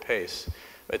slower pace.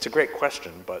 It's a great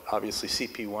question, but obviously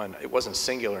CP1, it wasn't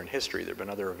singular in history. There have been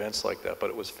other events like that, but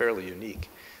it was fairly unique.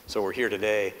 So we're here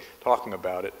today talking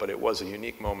about it, but it was a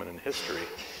unique moment in history.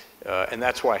 And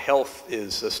that's why health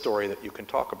is a story that you can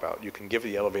talk about. You can give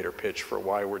the elevator pitch for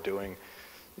why we're doing,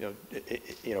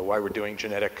 why we're doing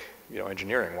genetic,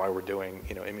 engineering, why we're doing,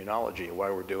 immunology,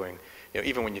 why we're doing,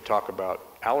 even when you talk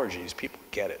about allergies, people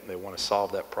get it and they want to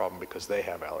solve that problem because they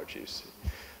have allergies.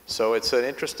 So it's an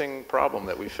interesting problem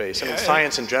that we face. I mean,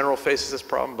 science in general faces this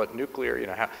problem, but nuclear,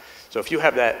 so if you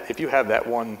have that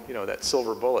one, that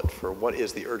silver bullet for what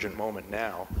is the urgent moment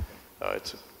now, I'd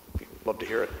love to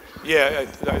hear it. Yeah,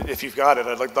 if you've got it,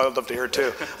 I'd love to hear it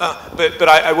too. But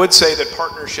I would say that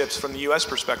partnerships, from the U.S.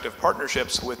 perspective,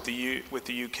 partnerships with the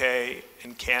UK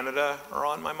and Canada are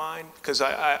on my mind, because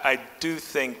I do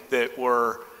think that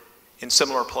we're in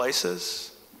similar places.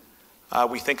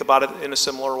 We think about it in a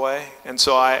similar way, and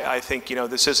so I think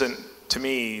this isn't, to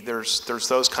me, there's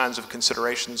those kinds of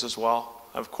considerations as well.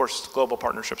 Of course, global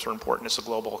partnerships are important. This is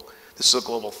a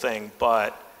global thing,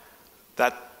 but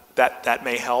that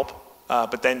may help.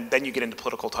 But then you get into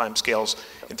political timescales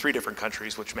in 3 different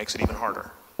countries, which makes it even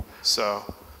harder. So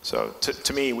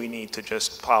to me, we need to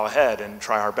just plow ahead and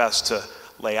try our best to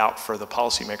lay out for the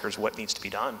policymakers what needs to be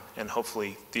done, and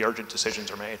hopefully the urgent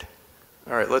decisions are made.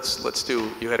 All right, let's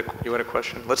do, you had a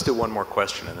question? Let's do one more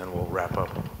question and then we'll wrap up.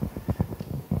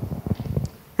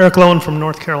 Eric Lowen from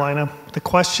North Carolina. The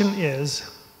question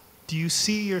is, do you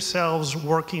see yourselves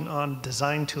working on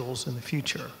design tools in the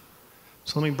future?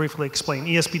 So let me briefly explain.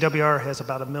 ESBWR has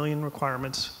about 1 million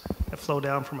requirements that flow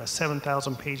down from a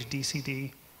 7,000-page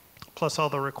DCD, plus all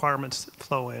the requirements that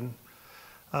flow in.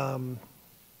 And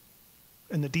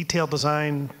the detailed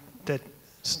design that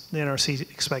the NRC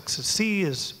expects to see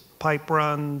is pipe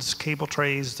runs, cable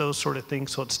trays, those sort of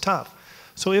things, so it's tough.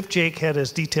 So if Jake had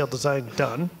his detailed design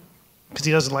done, because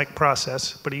he doesn't like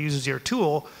process, but he uses your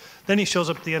tool, then he shows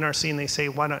up to the NRC and they say,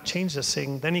 why not change this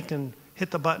thing? Then he can hit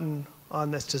the button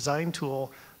on this design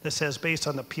tool that says, based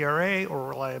on the PRA or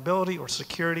reliability or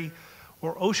security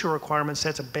or OSHA requirements,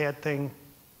 that's a bad thing,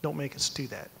 don't make us do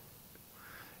that.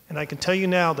 And I can tell you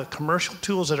now, the commercial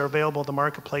tools that are available in the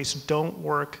marketplace don't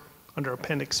work under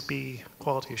Appendix B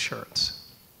quality assurance.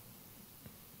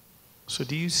 So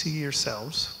do you see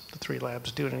yourselves, the 3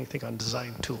 labs, doing anything on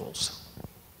design tools?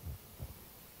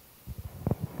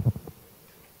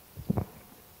 I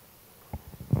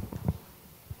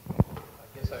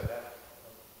guess I'd have.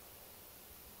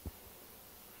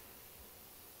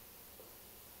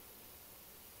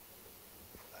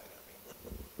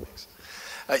 Thanks.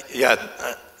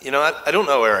 I don't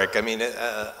know, Eric. I mean,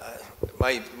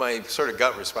 my sort of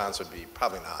gut response would be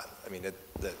probably not. I mean, that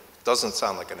doesn't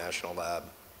sound like a national lab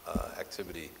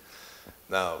activity.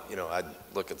 Now, I'd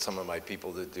look at some of my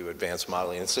people that do advanced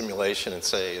modeling and simulation and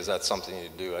say, is that something you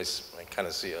do? I kind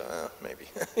of see maybe.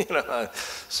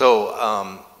 So,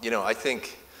 I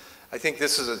think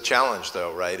this is a challenge,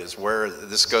 though, right? Is where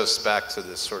this goes back to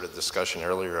this sort of discussion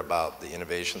earlier about the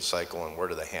innovation cycle and where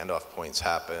do the handoff points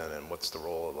happen and what's the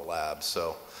role of the lab.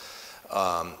 So,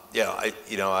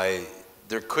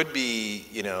 there could be,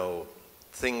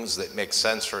 things that make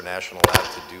sense for a national lab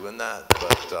to do in that,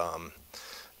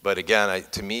 but again,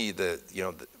 to me, the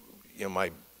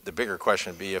bigger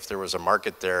question would be if there was a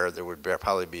market there would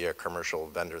probably be a commercial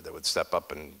vendor that would step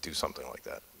up and do something like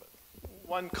that.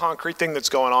 One concrete thing that's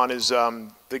going on is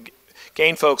the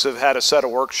GAIN folks have had a set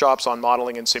of workshops on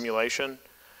modeling and simulation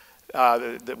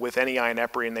with NEI and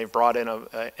EPRI, and they've brought in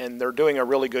and they're doing a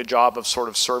really good job of sort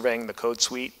of surveying the code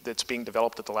suite that's being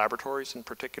developed at the laboratories in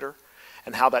particular,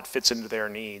 and how that fits into their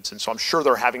needs. And so I'm sure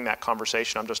they're having that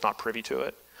conversation, I'm just not privy to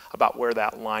it, about where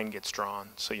that line gets drawn.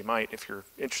 So you might, if you're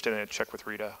interested in it, check with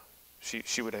Rita.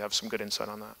 She would have some good insight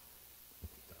on that.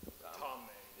 Tom,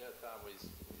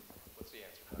 what's the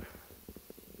answer?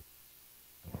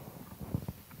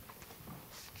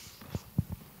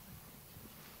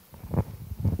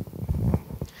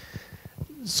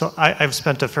 So I've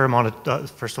spent a fair amount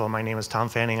of, first of all, my name is Tom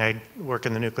Fanning. I work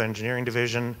in the nuclear engineering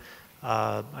division.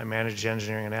 I manage the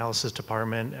engineering analysis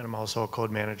department, and I'm also a code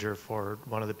manager for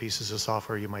one of the pieces of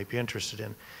software you might be interested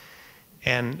in.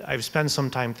 And I've spent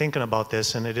some time thinking about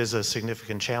this, and it is a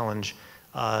significant challenge.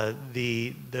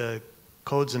 The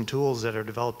codes and tools that are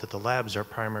developed at the labs are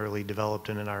primarily developed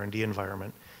in an R&D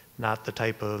environment, not the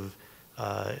type of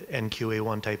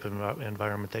NQA1 type of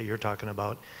environment that you're talking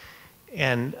about.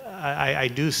 And I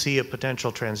do see a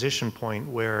potential transition point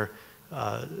where,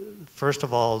 first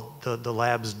of all, the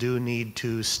labs do need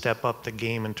to step up the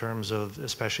game in terms of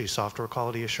especially software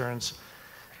quality assurance.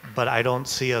 But I don't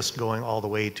see us going all the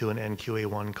way to an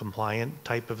NQA1 compliant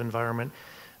type of environment.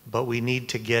 But we need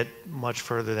to get much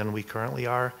further than we currently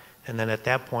are. And then at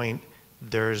that point,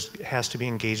 has to be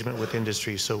engagement with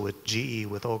industry. So with GE,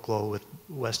 with Oklo, with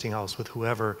Westinghouse, with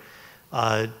whoever,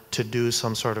 to do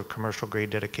some sort of commercial grade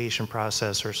dedication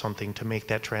process or something to make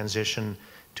that transition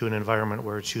to an environment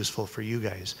where it's useful for you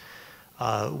guys.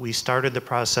 We started the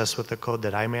process with the code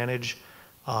that I manage,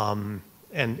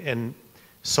 and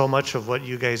so much of what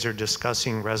you guys are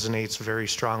discussing resonates very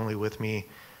strongly with me.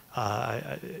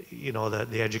 You know,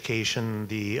 the education,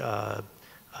 the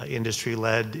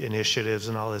industry-led initiatives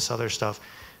and all this other stuff.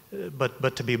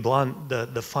 But to be blunt,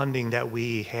 the funding that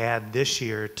we had this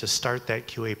year to start that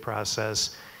QA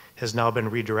process has now been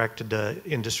redirected to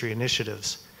industry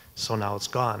initiatives. So now it's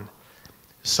gone.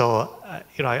 So,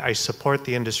 you know, I support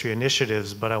the industry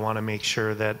initiatives, but I want to make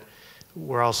sure that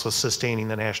we're also sustaining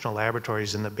the national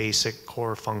laboratories and the basic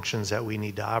core functions that we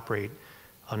need to operate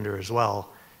under as well.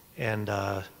 And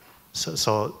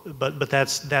but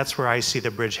that's where I see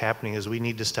the bridge happening, is we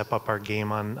need to step up our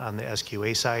game on the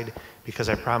SQA side, because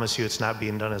I promise you it's not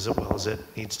being done as well as it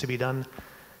needs to be done.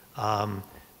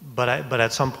 But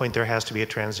at some point there has to be a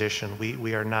transition.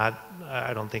 We are not,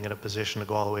 I don't think, in a position to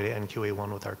go all the way to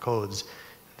NQA1 with our codes.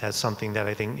 That's something that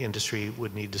I think industry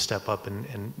would need to step up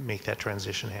and make that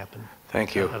transition happen.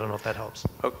 Thank you. I don't know if that helps.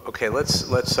 Okay, let's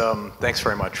thanks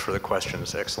very much for the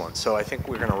questions. Excellent. So I think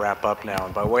we're going to wrap up now.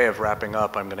 And by way of wrapping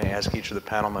up, I'm going to ask each of the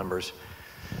panel members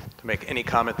to make any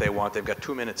comment they want. They've got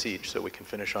 2 minutes each, so we can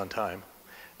finish on time.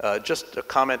 Just a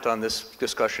comment on this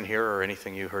discussion here, or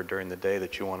anything you heard during the day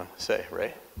that you want to say,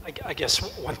 Ray? I guess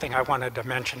one thing I wanted to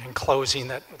mention in closing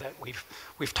that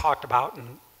we've talked about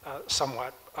and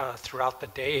somewhat throughout the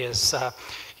day is,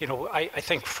 you know, I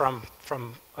think from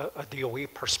a DOE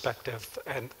perspective,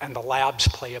 and the labs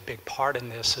play a big part in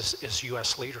this, is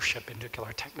U.S. leadership in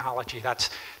nuclear technology. That's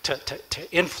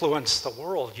to influence the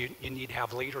world, you need to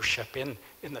have leadership in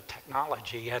the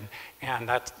technology, and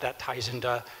that ties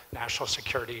into national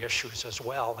security issues as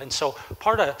well. And so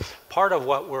part of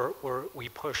what we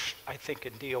push, I think,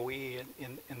 in DOE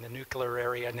in the nuclear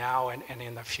area now and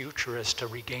in the future, is to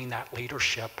regain that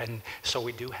leadership, and so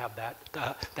we do have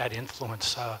that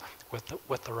influence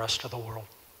with the rest of the world.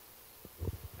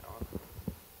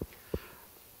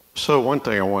 So one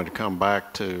thing I wanted to come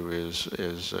back to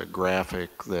is a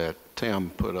graphic that Tim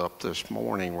put up this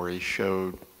morning, where he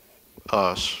showed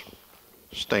us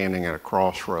standing at a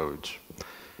crossroads.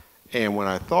 And when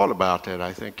I thought about that,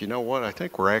 I think, you know what, I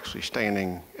think we're actually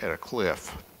standing at a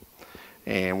cliff.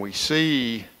 And we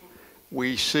see,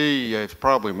 it's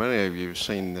probably many of you have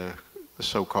seen the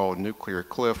so-called nuclear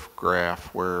cliff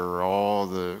graph, where all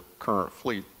the current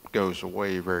fleet goes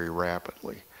away very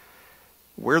rapidly.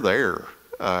 We're there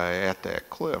at that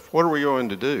cliff. What are we going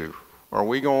to do? Are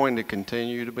we going to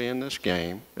continue to be in this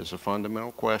game? Is a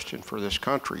fundamental question for this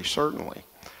country, certainly.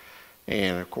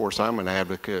 And of course, I'm an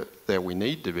advocate that we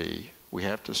need to be. We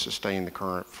have to sustain the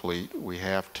current fleet. We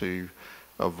have to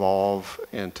evolve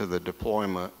into the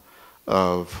deployment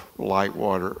of light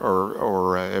water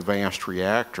or advanced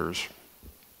reactors.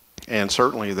 And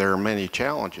certainly there are many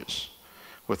challenges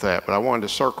with that. But I wanted to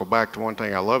circle back to one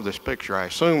thing. I love this picture. I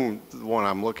assume the one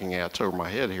I'm looking at is over my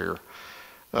head here,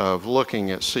 of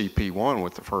looking at CP1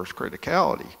 with the first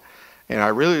criticality. And I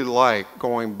really like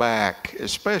going back,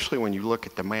 especially when you look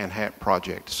at the Manhattan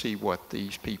Project, to see what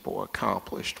these people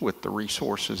accomplished with the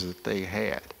resources that they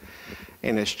had.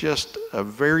 And it's just a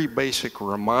very basic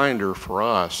reminder for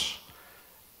us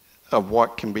of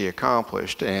what can be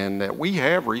accomplished, and that we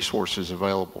have resources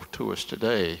available to us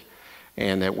today,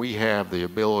 and that we have the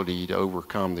ability to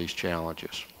overcome these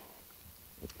challenges.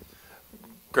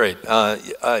 Great.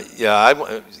 Yeah,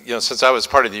 since I was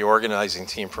part of the organizing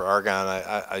team for Argonne,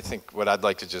 I think what I'd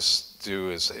like to just do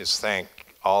is thank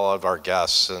all of our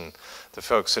guests and the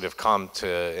folks that have come to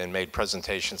and made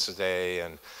presentations today,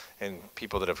 and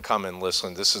people that have come and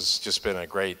listened. This has just been a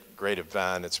great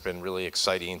event. It's been really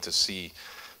exciting to see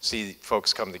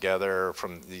folks come together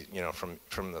from the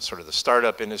from the sort of the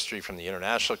startup industry, from the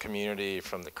international community,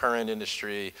 from the current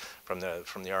industry, from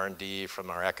the R&D, from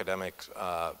our academic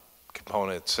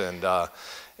components,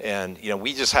 and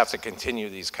we just have to continue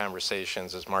these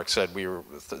conversations. As Mark said,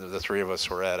 the three of us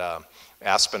were at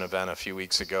Aspen event a few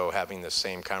weeks ago having this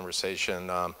same conversation.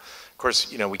 Of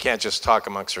course, we can't just talk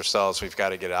amongst ourselves. We've got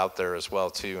to get out there as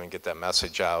well too and get that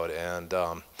message out.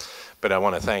 And but I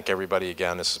want to thank everybody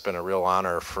again. This has been a real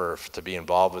honor to be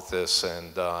involved with this,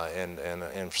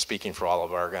 and speaking for all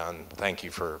of Argonne, thank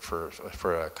you for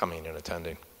coming and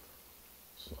attending.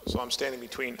 So I'm standing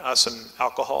between us and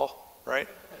alcohol, right?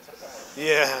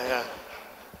 Yeah.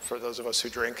 For those of us who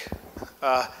drink.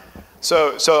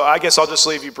 So I guess I'll just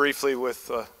leave you briefly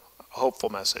with a hopeful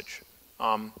message.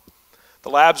 The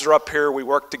labs are up here. We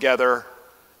work together.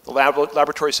 The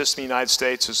laboratory system in the United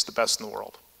States is the best in the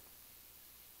world.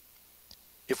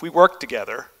 If we work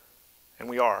together, and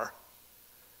we are,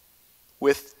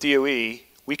 with DOE,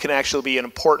 we can actually be an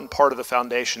important part of the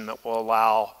foundation that will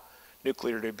allow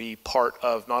nuclear to be part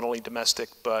of not only domestic,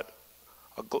 but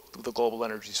the global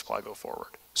energy supply go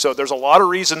forward. So there's a lot of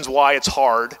reasons why it's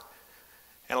hard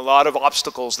and a lot of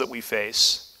obstacles that we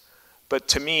face. But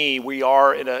to me, we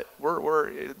are in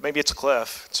maybe it's a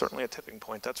cliff, it's certainly a tipping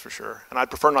point, that's for sure. And I'd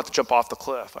prefer not to jump off the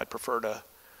cliff. I'd prefer to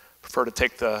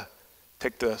take the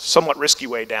somewhat risky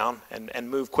way down and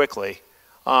move quickly.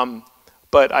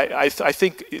 But I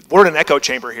think we're in an echo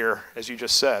chamber here, as you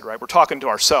just said, right? We're talking to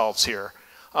ourselves here.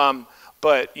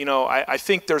 But I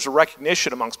think there's a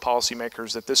recognition amongst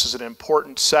policymakers that this is an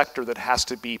important sector that has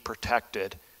to be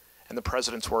protected, and the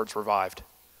president's words revived.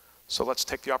 So let's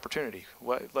take the opportunity.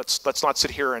 Let's not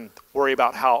sit here and worry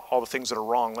about how all the things that are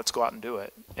wrong. Let's go out and do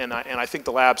it. And I think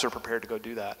the labs are prepared to go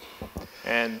do that.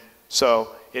 And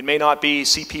so it may not be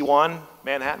CP1,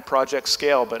 Manhattan Project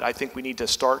scale, but I think we need to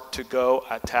start to go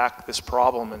attack this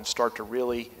problem and start to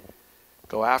really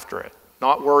go after it.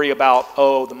 Not worry about,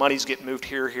 oh, the money's getting moved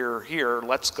here, here, here.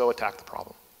 Let's go attack the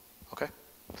problem. Okay?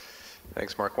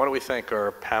 Thanks, Mark. Why don't we thank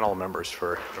our panel members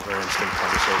for a very interesting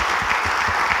conversation.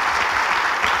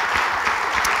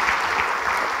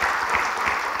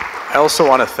 I also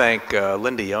want to thank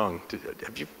Linda Young.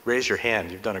 Have you raised your hand?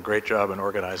 You've done a great job in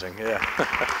organizing. Yeah.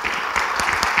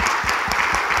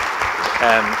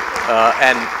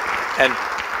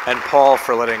 and Paul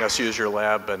for letting us use your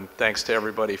lab, and thanks to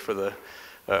everybody for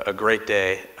a great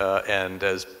day. And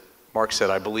as Mark said,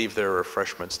 I believe there are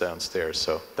refreshments downstairs,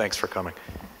 so thanks for coming.